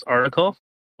News article?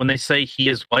 When they say he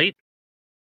is white,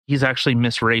 he's actually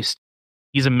misraced.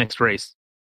 He's a mixed race.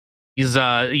 He's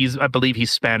I believe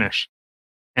he's Spanish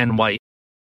and white.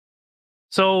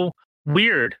 So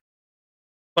weird.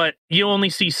 But you only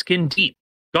see skin deep.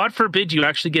 God forbid you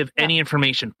actually give any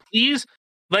information. Please,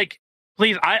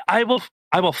 I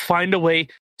will find a way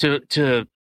to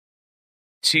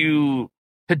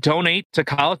donate to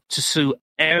Kyle, to sue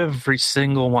every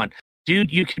single one.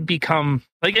 Dude, you could become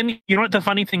and you know what the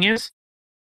funny thing is?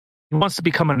 He wants to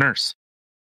become a nurse.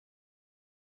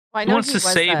 Well, I He know wants to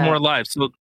save more lives. So,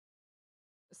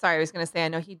 sorry, I was going to say, I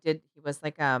know he was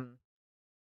like a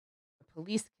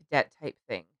police cadet type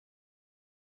thing.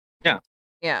 yeah.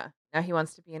 Yeah. Now he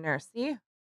wants to be a nurse. See?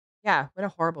 Yeah. What a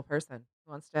horrible person.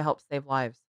 He wants to help save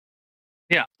lives.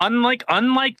 Yeah,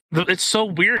 it's so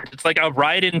weird. It's like a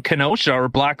riot in Kenosha or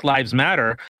Black Lives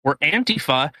Matter or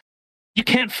Antifa. You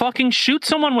can't fucking shoot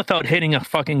someone without hitting a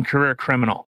fucking career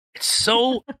criminal. It's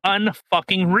so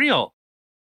unfucking real.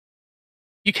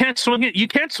 You can't swing it. You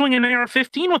can't swing an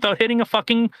AR-15 without hitting a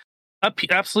fucking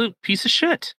absolute piece of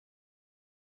shit.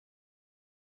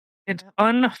 It's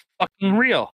unfucking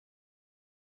real.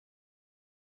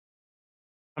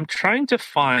 I'm trying to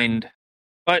find,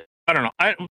 but I don't know.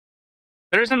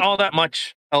 There isn't all that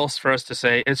much else for us to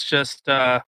say. It's just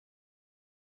I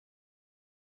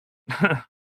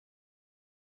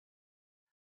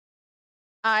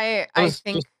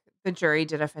think the jury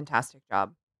did a fantastic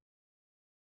job.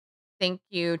 Thank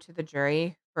you to the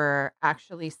jury for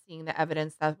actually seeing the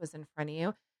evidence that was in front of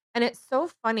you. And it's so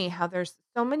funny how there's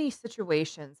so many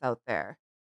situations out there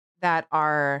that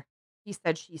are he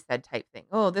said, she said type thing.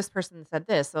 Oh, this person said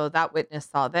this. Oh, that witness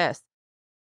saw this.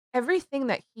 Everything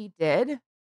that he did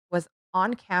was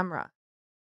on camera.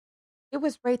 It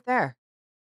was right there.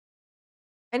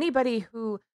 Anybody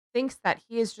who thinks that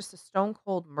he is just a stone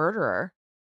cold murderer,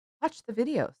 watch the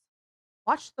videos.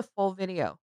 Watch the full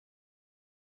video.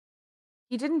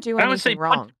 He didn't do anything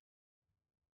wrong.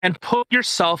 Put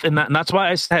yourself in that. And that's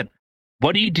why I said,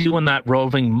 what do you do when that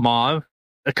roving mob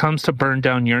comes to burn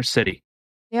down your city?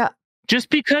 Yeah. Just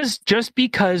because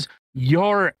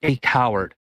you're a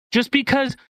coward, just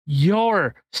because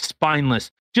you're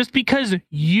spineless, just because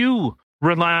you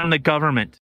rely on the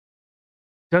government,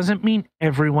 doesn't mean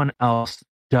everyone else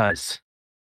does.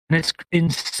 And it's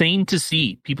insane to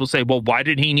see people say, well, why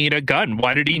did he need a gun?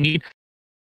 Why did he need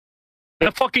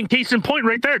the fucking case in point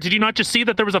right there? Did you not just see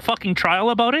that there was a fucking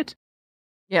trial about it?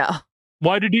 Yeah.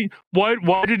 Why did he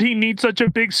need such a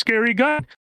big scary gun?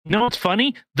 You know what's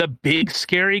funny? The big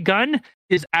scary gun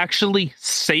is actually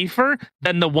safer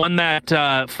than the one that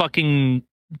fucking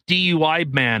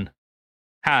DUI man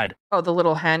had. Oh, the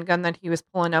little handgun that he was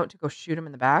pulling out to go shoot him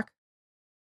in the back?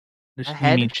 You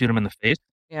mean shoot him in the face?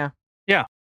 Yeah. Yeah.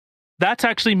 That's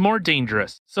actually more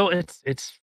dangerous. So it's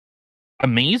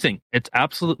amazing. It's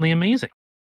absolutely amazing.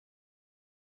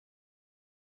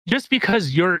 Just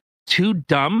because you're too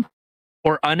dumb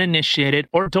or uninitiated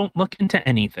or don't look into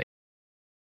anything.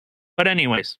 But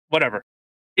anyways, whatever.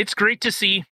 It's great to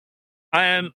see.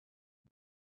 I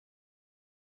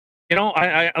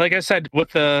like I said,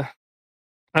 with I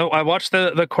watched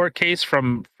the court case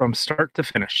from start to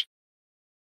finish.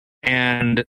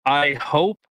 And I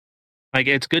hope,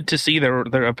 it's good to see they're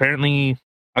apparently,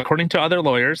 according to other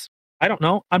lawyers, I don't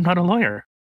know. I'm not a lawyer.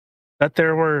 That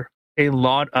there were a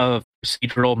lot of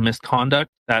procedural misconduct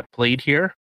that played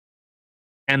here.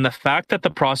 And the fact that the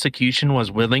prosecution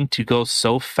was willing to go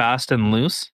so fast and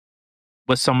loose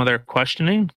with some of their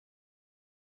questioning,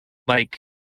 like,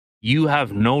 you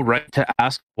have no right to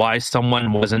ask why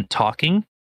someone wasn't talking.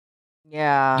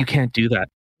 Yeah. You can't do that.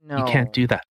 No. You can't do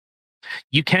that.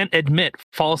 You can't admit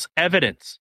false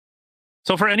evidence.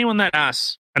 So for anyone that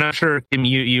asks, and I'm sure Kim,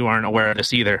 you aren't aware of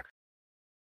this either,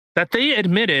 that they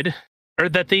admitted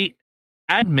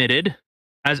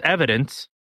as evidence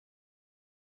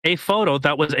a photo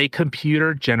that was a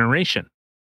computer generation.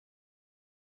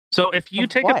 So if you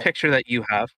take a picture that you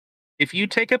have, if you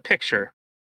take a picture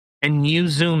and you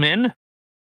zoom in,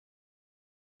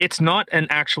 it's not an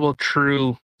actual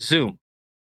true zoom.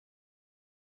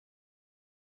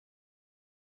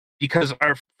 Because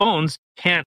our phones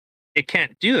can't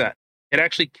do that. It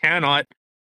actually cannot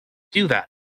do that.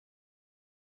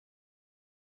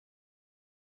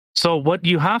 So what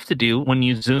you have to do when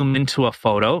you zoom into a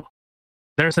photo,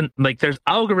 there's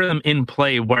algorithm in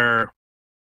play where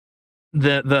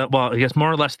I guess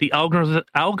more or less the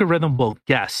algorithm will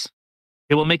guess.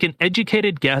 It will make an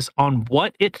educated guess on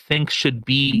what it thinks should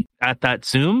be at that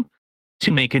zoom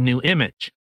to make a new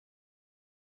image.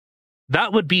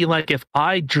 That would be like if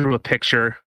I drew a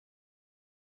picture.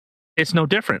 It's no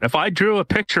different. If I drew a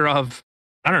picture of,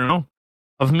 I don't know,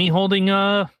 of me holding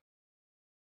a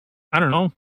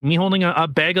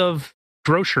bag of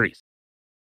groceries.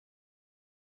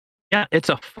 Yeah, it's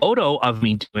a photo of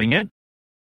me doing it,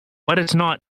 but it's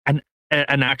not an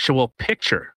actual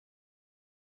picture.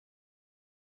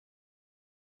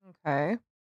 Okay.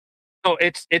 So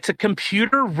it's a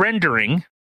computer rendering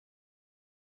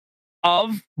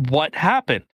of what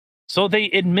happened. So they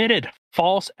admitted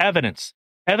false evidence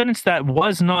that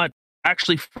was not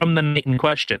actually from the night in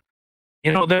question.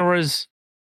 You know, there was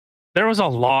a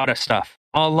lot of stuff,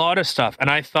 and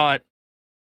I thought,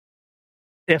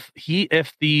 if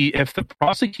the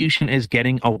prosecution is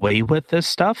getting away with this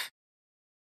stuff,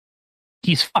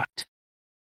 he's fucked.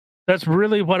 That's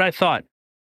really what I thought.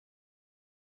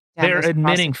 Yeah, they're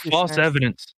admitting false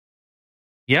evidence.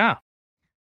 Yeah.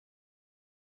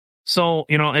 So,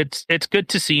 you know, it's good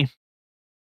to see.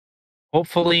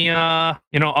 Hopefully,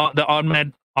 the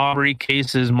Ahmed Aubrey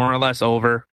case is more or less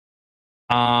over.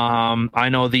 I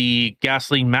know the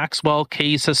Ghislaine Maxwell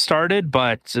case has started,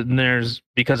 but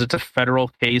because it's a federal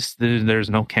case, there's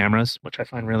no cameras, which I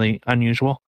find really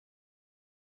unusual.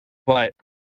 But,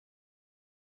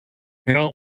 you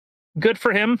know, good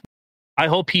for him. I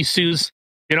hope he sues,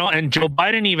 you know, and Joe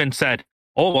Biden even said,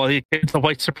 oh, well, he's a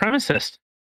white supremacist.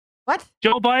 What?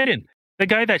 Joe Biden, the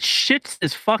guy that shits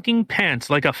his fucking pants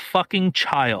like a fucking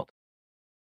child.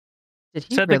 Did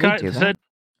he really do that?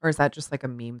 Or is that just like a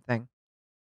meme thing?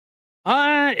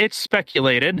 It's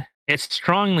speculated. It's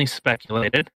strongly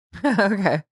speculated.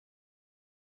 Okay.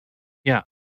 Yeah.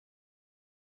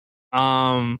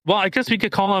 Well, I guess we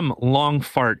could call him Long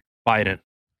Fart Biden.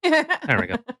 There we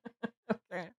go.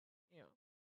 Okay. Yeah.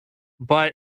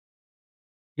 But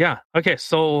yeah, okay,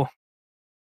 so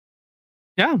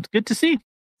yeah, it's good to see.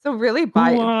 So really,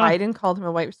 Biden called him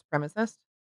a white supremacist?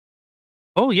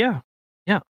 Oh yeah.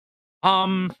 Yeah.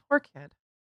 Poor kid.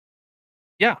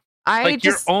 Yeah.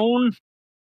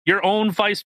 Your own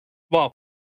vice, well,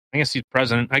 I guess he's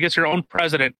president. I guess your own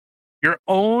president, your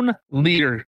own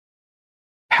leader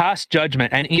passed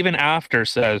judgment, and even after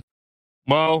says,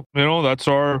 well, you know, that's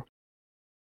our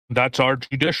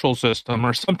judicial system,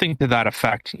 or something to that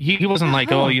effect. He wasn't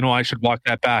like, oh, you know, I should walk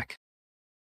that back.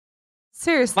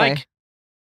 Seriously. Like,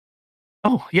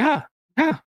 oh yeah.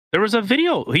 Yeah. There was a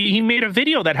video. He made a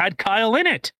video that had Kyle in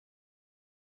it.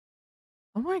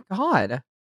 Oh my God.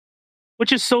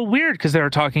 Which is so weird, because they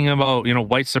were talking about, you know,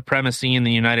 white supremacy in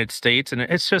the United States. And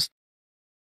it's just,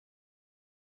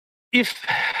 I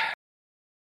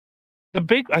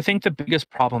think the biggest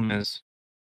problem is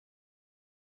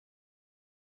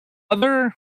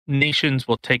other nations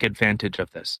will take advantage of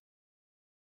this.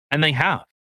 And they have.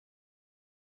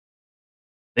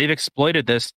 They've exploited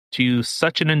this to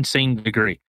such an insane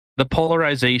degree. The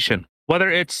polarization,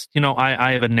 whether it's, you know,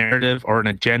 I have a narrative or an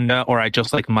agenda, or I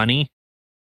just like money.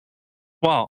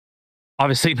 Well,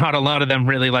 obviously not a lot of them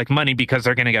really like money, because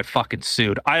they're going to get fucking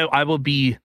sued. He will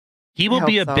be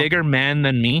a bigger man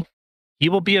than me. He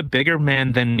will be a bigger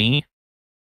man than me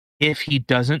if he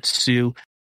doesn't sue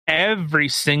every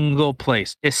single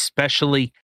place,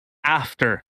 especially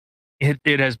after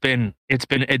it's been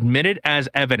admitted as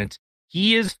evidence.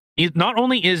 He's not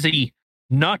only is he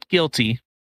not guilty,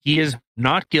 he is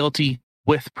not guilty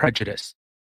with prejudice.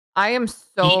 I am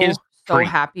so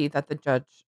happy that the judge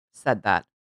said that.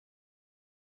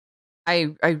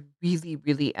 I really,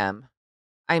 really am.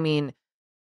 I mean,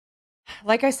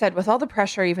 like I said, with all the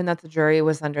pressure even that the jury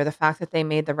was under, the fact that they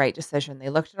made the right decision, they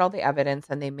looked at all the evidence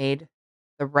and they made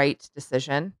the right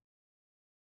decision.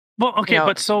 Well, You okay, know,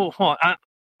 but so hold on,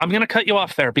 I'm going to cut you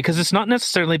off there because it's not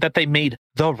necessarily that they made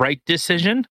the right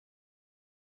decision.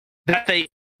 That they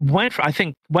went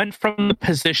from the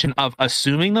position of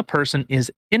assuming the person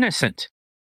is innocent.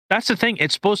 That's the thing.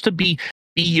 It's supposed to be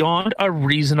beyond a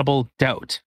reasonable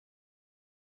doubt.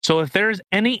 So if there's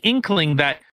any inkling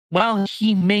that, well,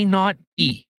 he may not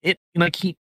be, I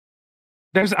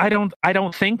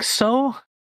don't think so.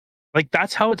 Like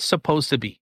that's how it's supposed to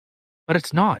be, but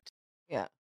it's not. yeah.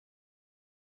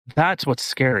 That's what's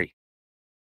scary.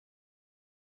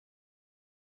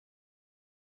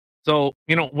 So,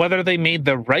 whether they made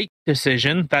the right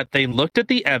decision, that they looked at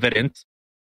the evidence,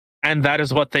 and that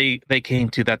is what they came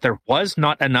to, that there was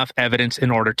not enough evidence in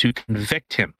order to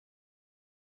convict him.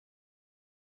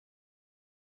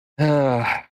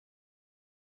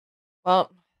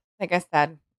 Well, like I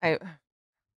said,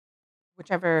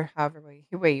 however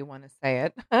way you want to say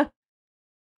it,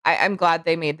 I'm glad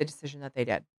they made the decision that they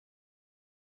did.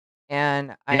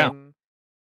 And Yeah. I'm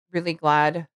really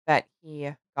glad that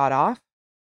he got off.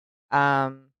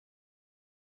 Got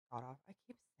off. I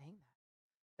keep saying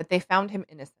that. But they found him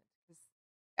innocent. 'Cause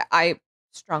I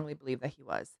strongly believe that he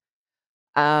was.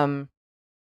 Um,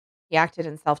 he acted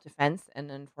in self-defense, and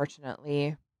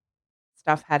unfortunately,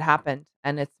 stuff had happened,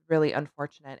 and it's really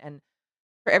unfortunate. And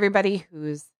for everybody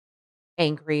who's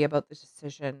angry about the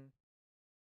decision,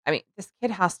 I mean, this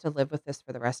kid has to live with this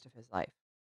for the rest of his life.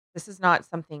 This is not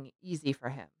something easy for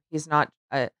him. He's not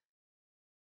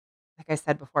like I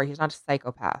said before, he's not a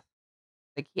psychopath.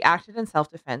 Like he acted in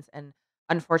self-defense, and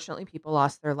unfortunately people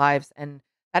lost their lives, and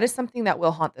that is something that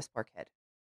will haunt this poor kid.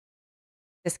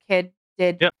 This kid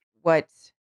did Yeah.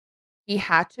 what he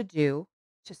had to do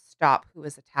to stop who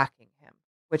was attacking him,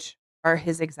 which are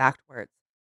his exact words.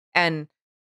 And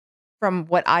from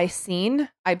what I seen,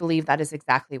 I believe that is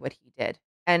exactly what he did.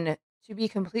 And to be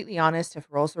completely honest,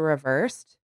 if roles were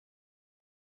reversed,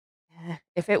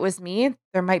 if it was me,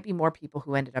 there might be more people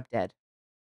who ended up dead.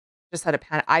 Just out of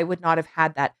panic. I would not have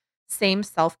had that same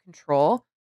self-control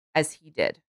as he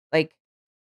did. Like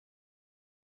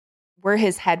where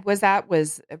his head was at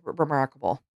was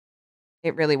remarkable.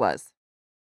 It really was.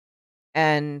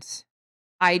 And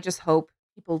I just hope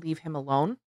people leave him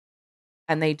alone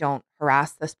and they don't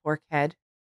harass this poor kid.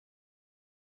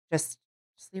 Just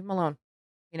leave him alone.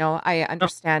 I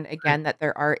understand again that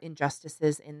there are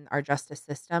injustices in our justice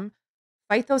system.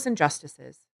 Fight those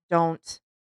injustices. Don't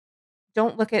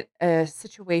look at a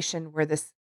situation where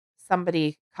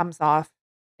somebody comes off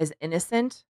as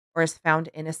innocent or is found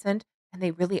innocent and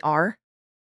they really are.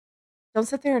 Don't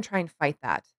sit there and try and fight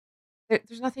that.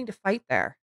 There's nothing to fight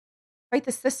there. Fight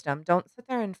the system. Don't sit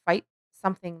there and fight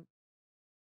something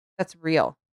that's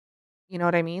real. You know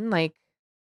what I mean? Like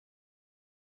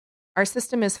our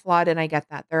system is flawed and I get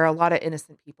that. There are a lot of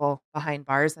innocent people behind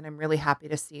bars and I'm really happy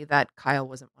to see that Kyle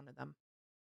wasn't one of them.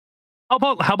 How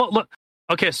about look,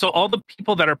 okay, so all the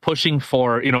people that are pushing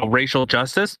for, racial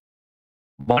justice,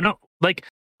 why not,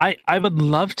 I would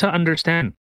love to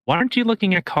understand, why aren't you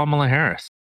looking at Kamala Harris?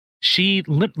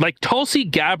 Like Tulsi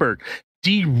Gabbard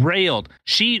derailed.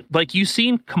 You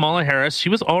seen Kamala Harris, she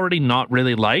was already not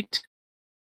really liked,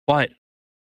 but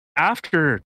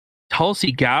after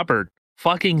Tulsi Gabbard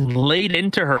fucking laid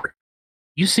into her,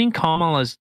 you seen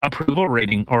Kamala's approval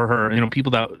rating, or her,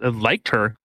 people that liked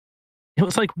her, it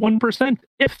was like 1%,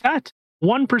 if that.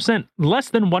 1%, less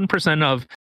than 1% of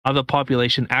the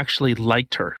population actually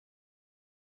liked her.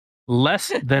 Less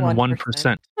than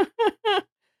 1%.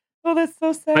 Oh, that's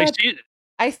so sad. Like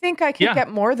I think I could get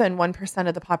more than 1%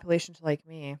 of the population to like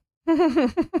me.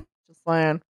 Just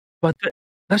saying. But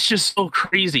that's just so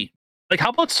crazy. Like,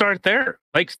 how about start there?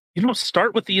 Like,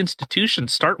 start with the institution.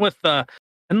 Start with and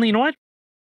you know what?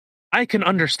 I can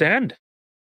understand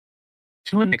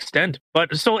to an extent.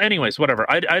 But so anyways, whatever.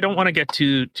 I don't want to get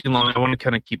too long. I want to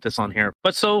kind of keep this on here.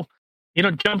 But so,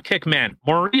 jump kick man.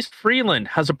 Maurice Freeland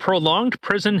has a prolonged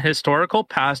prison historical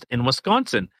past in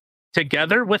Wisconsin,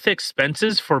 together with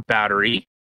expenses for battery,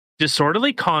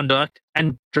 disorderly conduct,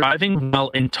 and driving while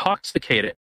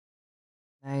intoxicated.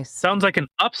 Nice. Sounds like an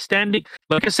upstanding.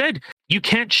 Like I said, you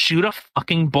can't shoot a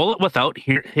fucking bullet without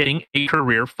hitting a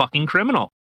career fucking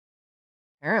criminal.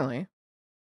 Apparently.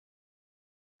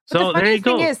 So but the there you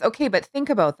funny thing go. is, okay, but think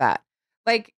about that.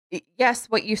 Like, yes,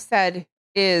 what you said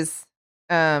is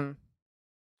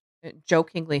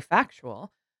jokingly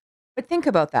factual, but think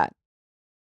about that.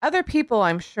 Other people,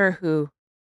 I'm sure, who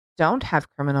don't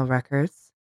have criminal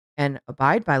records and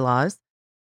abide by laws,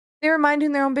 They were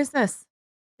minding their own business.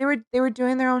 They were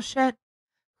doing their own shit.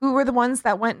 Who were the ones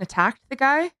that went and attacked the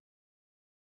guy?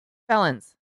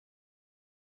 Felons.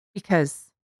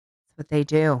 Because that's what they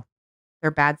do.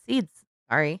 They're bad seeds.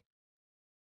 Sorry.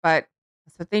 But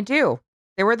that's what they do.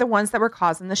 They were the ones that were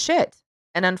causing the shit.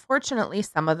 And unfortunately,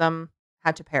 some of them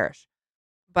had to perish.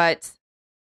 But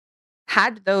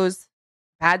had those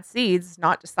bad seeds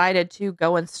not decided to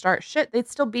go and start shit, they'd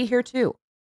still be here too.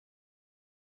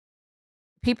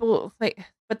 People like,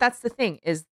 but that's the thing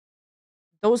is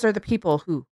those are the people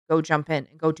who go jump in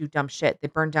and go do dumb shit. They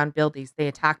burn down buildings. They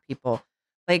attack people.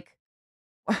 Like,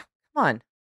 come on.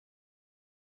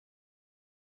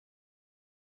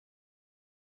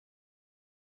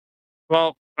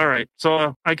 Well, all right.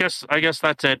 So I guess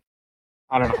that's it.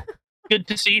 I don't know. Good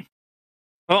to see.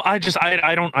 Well, I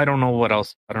don't know what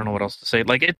else. I don't know what else to say.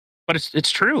 Like it, but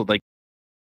it's true. Like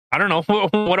I don't know.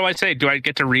 What do I say? Do I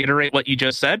get to reiterate what you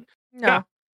just said? No. Yeah.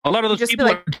 A lot of those people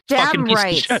are fucking pieces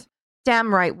of shit.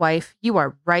 Damn right, wife. You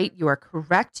are right. You are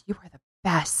correct. You are the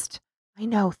best. I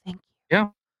know. Thank you. Yeah.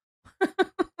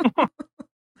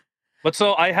 But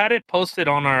so I had it posted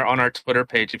on our Twitter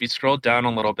page. If you scroll down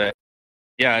a little bit,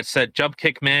 yeah, it said Jump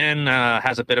Kick Man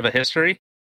has a bit of a history.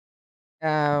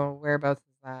 Whereabouts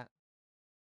is that?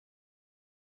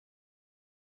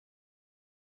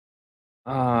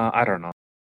 I don't know.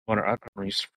 I don't know.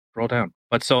 You scroll down.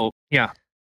 But so yeah.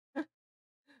 Okay.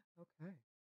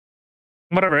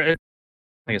 Whatever.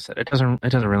 Like I said, it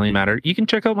doesn't really matter. You can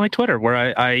check out my Twitter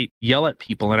where I yell at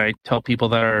people and I tell people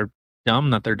that are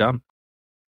dumb that they're dumb.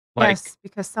 Like, yes,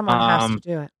 because someone has to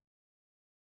do it.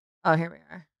 Oh, here we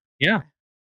are. Yeah.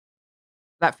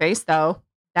 That face though.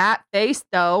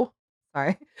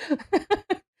 Sorry. I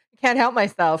can't help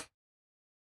myself.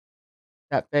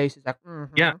 That face is like,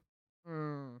 yeah.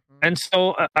 Mm-hmm. And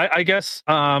so I guess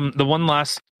the one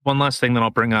last thing that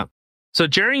I'll bring up. So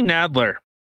Jerry Nadler,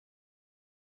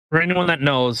 for anyone that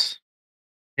knows,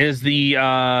 is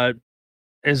a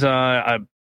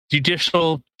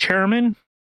judicial chairman,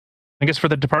 I guess, for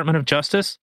the Department of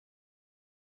Justice.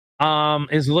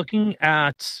 Is looking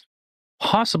at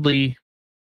possibly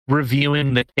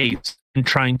reviewing the case and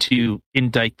trying to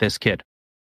indict this kid.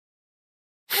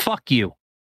 Fuck you.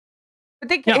 But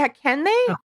they can they?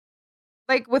 Yeah.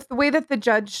 Like with the way that the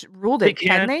judge ruled it,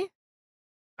 can they?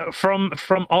 From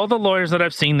all the lawyers that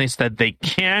I've seen, they said they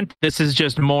can't. This is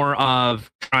just more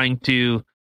of trying to,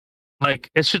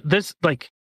 like, it's just, this, like,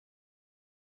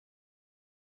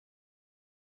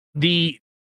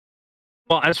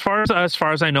 well, as far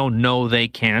as I know, no, they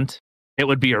can't. It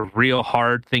would be a real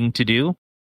hard thing to do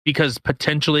because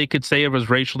potentially it could say it was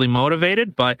racially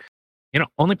motivated, but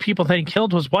only people that he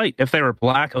killed was white. If they were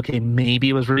black, okay, maybe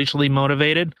it was racially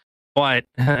motivated, but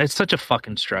it's such a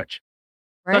fucking stretch.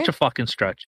 Right? Such a fucking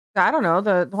stretch. I don't know.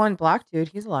 The one black dude,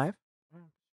 he's alive.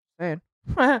 Saying.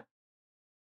 Well,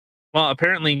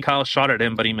 apparently Kyle shot at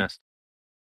him, but he missed.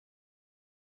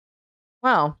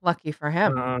 Well, lucky for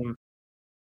him.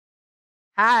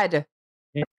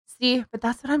 See, but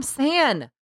that's what I'm saying.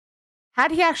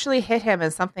 Had he actually hit him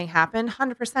and something happened,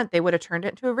 100%, they would have turned it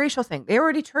into a racial thing. They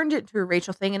already turned it into a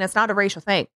racial thing, and it's not a racial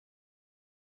thing.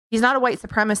 He's not a white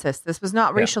supremacist. This was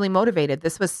not racially motivated.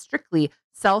 This was strictly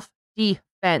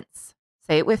self-defense.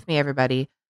 Say it with me, everybody.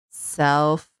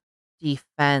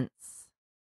 Self-defense.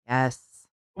 Yes.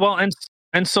 Well,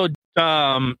 and so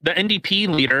the NDP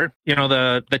leader,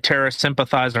 the terrorist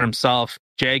sympathizer himself,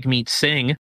 Jagmeet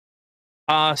Singh,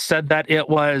 said that it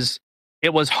was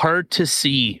hard to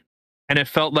see, and it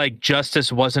felt like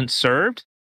justice wasn't served.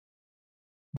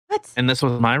 What? And this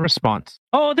was my response.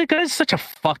 Oh, the guy's such a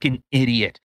fucking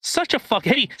idiot. Such a fuck.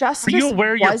 Hey, justice are you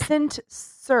aware wasn't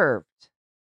served?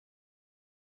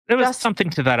 There was something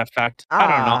to that effect. I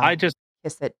don't know. I just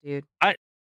kiss it, dude.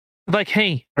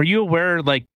 Hey, are you aware?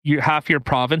 Like, half your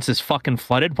province is fucking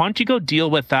flooded. Why don't you go deal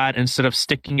with that instead of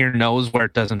sticking your nose where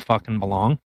it doesn't fucking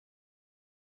belong?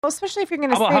 Well, especially if you're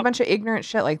going to say a bunch of ignorant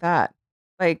shit like that.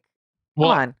 Like, come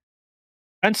on.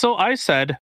 And so I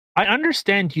said, I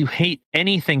understand you hate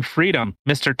anything freedom,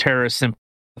 Mr. Terrorist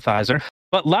Sympathizer.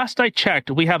 But last I checked,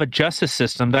 we have a justice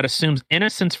system that assumes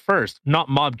innocence first, not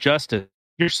mob justice.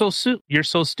 You're so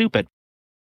stupid.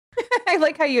 I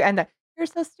like how you end that. You're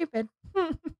so stupid.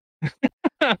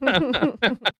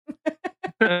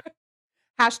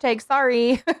 Hashtag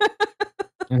sorry.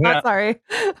 Not sorry.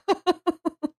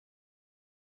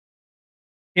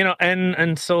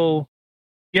 And so,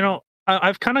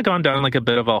 I've kind of gone down like a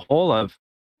bit of a hole of,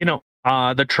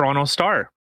 the Toronto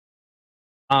Star.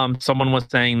 Someone was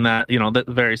saying that, that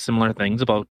very similar things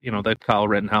about, the Kyle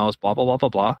Rittenhouse, blah, blah, blah, blah,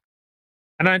 blah.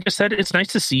 And I just said, it's nice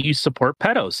to see you support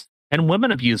pedos. and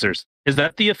women abusers. Is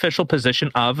that the official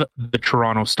position of the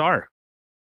Toronto Star?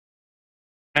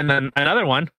 And then another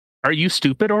one, are you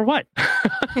stupid or what?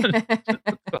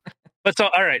 But so,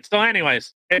 all right. So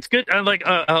anyways, it's good.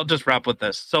 I'll just wrap with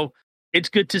this. So it's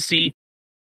good to see.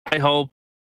 I hope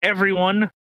everyone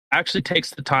actually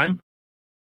takes the time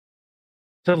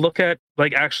to look at,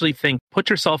 actually think,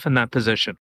 put yourself in that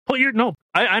position.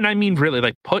 I mean,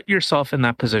 really, put yourself in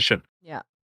that position. Yeah.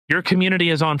 Your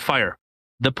community is on fire.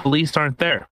 The police aren't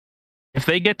there. If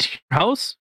they get to your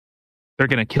house, they're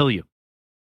going to kill you.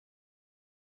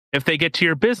 If they get to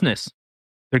your business,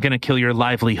 they're going to kill your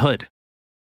livelihood.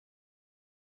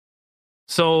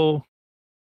 So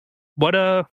what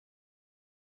do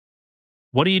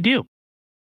you do?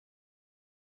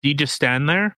 Do you just stand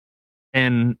there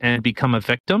and become a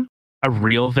victim, a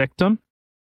real victim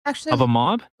Actually, of a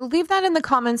mob? Leave that in the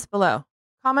comments below.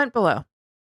 Comment below.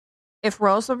 If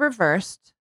roles were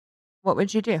reversed, what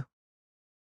would you do?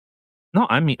 No,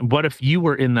 I mean, what if you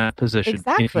were in that position?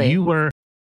 Exactly. If you were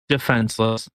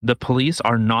defenseless, the police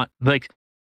are not,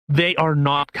 they are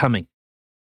not coming.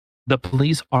 The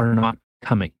police are not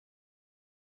coming.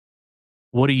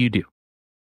 What do you do?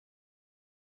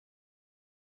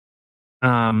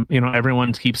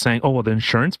 Everyone keeps saying, oh, well, the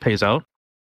insurance pays out.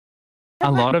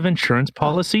 A lot of insurance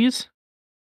policies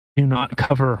do not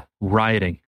cover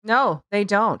rioting. No, they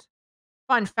don't.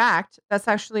 Fun fact, that's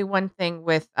actually one thing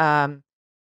with car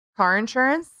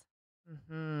insurance.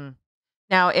 Mm-hmm.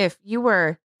 Now, if you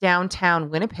were downtown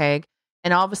Winnipeg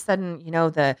and all of a sudden,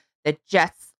 the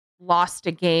Jets lost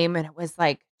a game and it was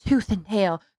like tooth and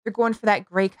nail, they're going for that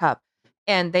Grey Cup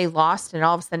and they lost and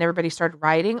all of a sudden everybody started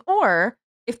rioting, or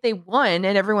if they won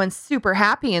and everyone's super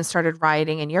happy and started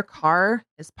rioting and your car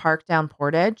is parked down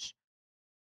Portage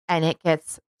and it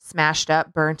gets smashed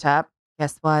up, burnt up,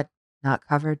 guess what? Not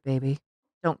covered, baby.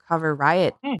 Don't cover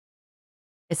riot.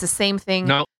 It's the same thing.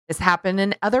 No. It's happened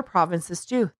in other provinces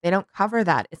too. They don't cover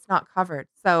that. It's not covered.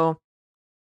 So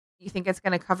you think it's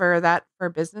going to cover that for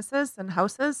businesses and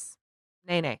houses?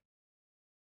 Nay.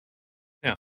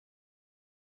 Yeah.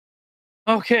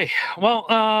 Okay. Well,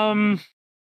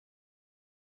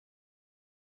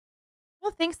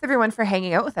 Well, thanks everyone for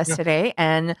hanging out with us today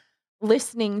and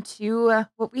listening to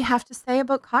what we have to say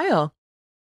about Kyle.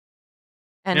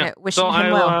 And wishing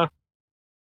him well.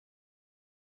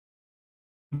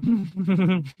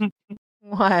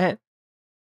 What?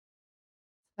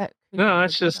 No,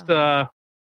 it's just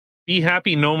be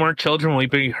happy. No more children will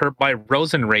be hurt by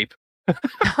Rosen rape.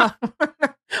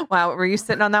 Wow, were you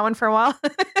sitting on that one for a while?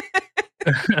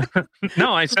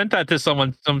 No, I sent that to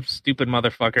some stupid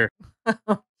motherfucker.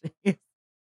 Oh,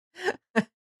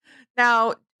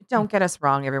 now, don't get us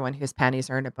wrong, everyone whose panties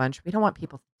are in a bunch. We don't want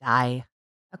people to die.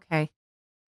 Okay.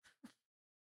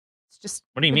 It's just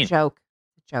what do you mean? Joke.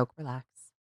 A joke. Relax.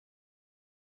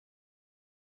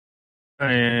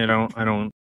 I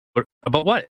don't. About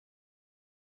what?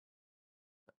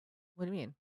 What do you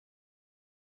mean?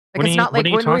 It's not like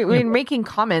when we're making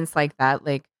comments like that,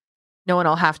 like no one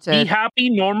will have to be happy.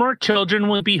 No more children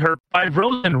will be hurt by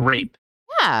Rosen rape.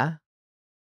 Yeah.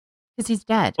 Because he's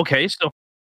dead. Okay, so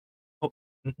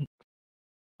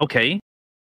okay.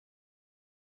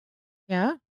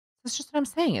 Yeah. That's just what I'm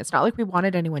saying. It's not like we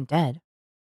wanted anyone dead.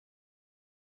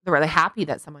 We're really happy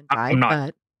that someone died,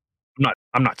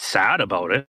 I'm not sad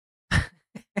about it.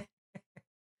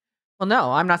 Well,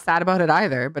 no, I'm not sad about it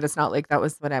either, but it's not like that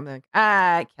was what I'm like,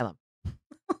 kill him.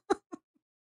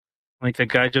 Like the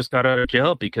guy just got out of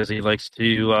jail because he likes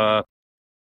to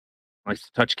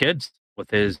touch kids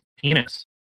with his penis.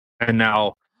 And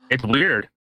now it's weird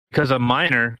because a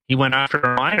minor, he went after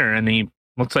a minor and he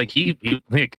looks like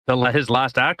his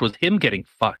last act was him getting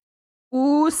fucked.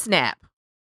 Ooh, snap.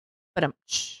 But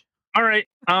all right.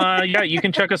 Yeah, you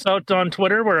can check us out on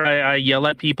Twitter where I yell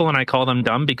at people and I call them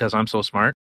dumb because I'm so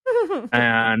smart.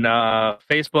 And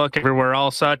Facebook, everywhere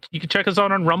else. You can check us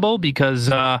out on Rumble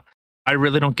because I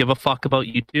really don't give a fuck about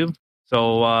YouTube.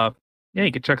 So yeah,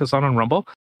 you can check us out on Rumble.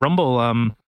 Rumble,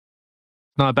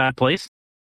 not a bad place.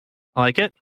 I like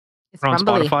it. It's We're on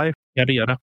rumbly. Spotify, yada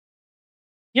yada.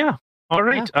 Yeah. All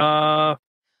right. Yeah.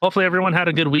 Hopefully everyone had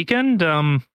a good weekend.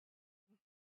 Yeah.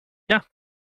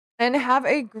 And have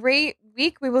a great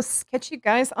week. We will catch you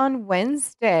guys on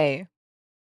Wednesday.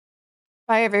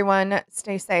 Bye, everyone.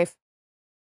 Stay safe.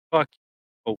 Fuck.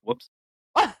 Oh, whoops.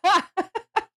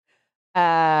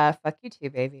 Fuck you too,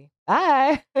 baby.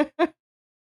 Bye.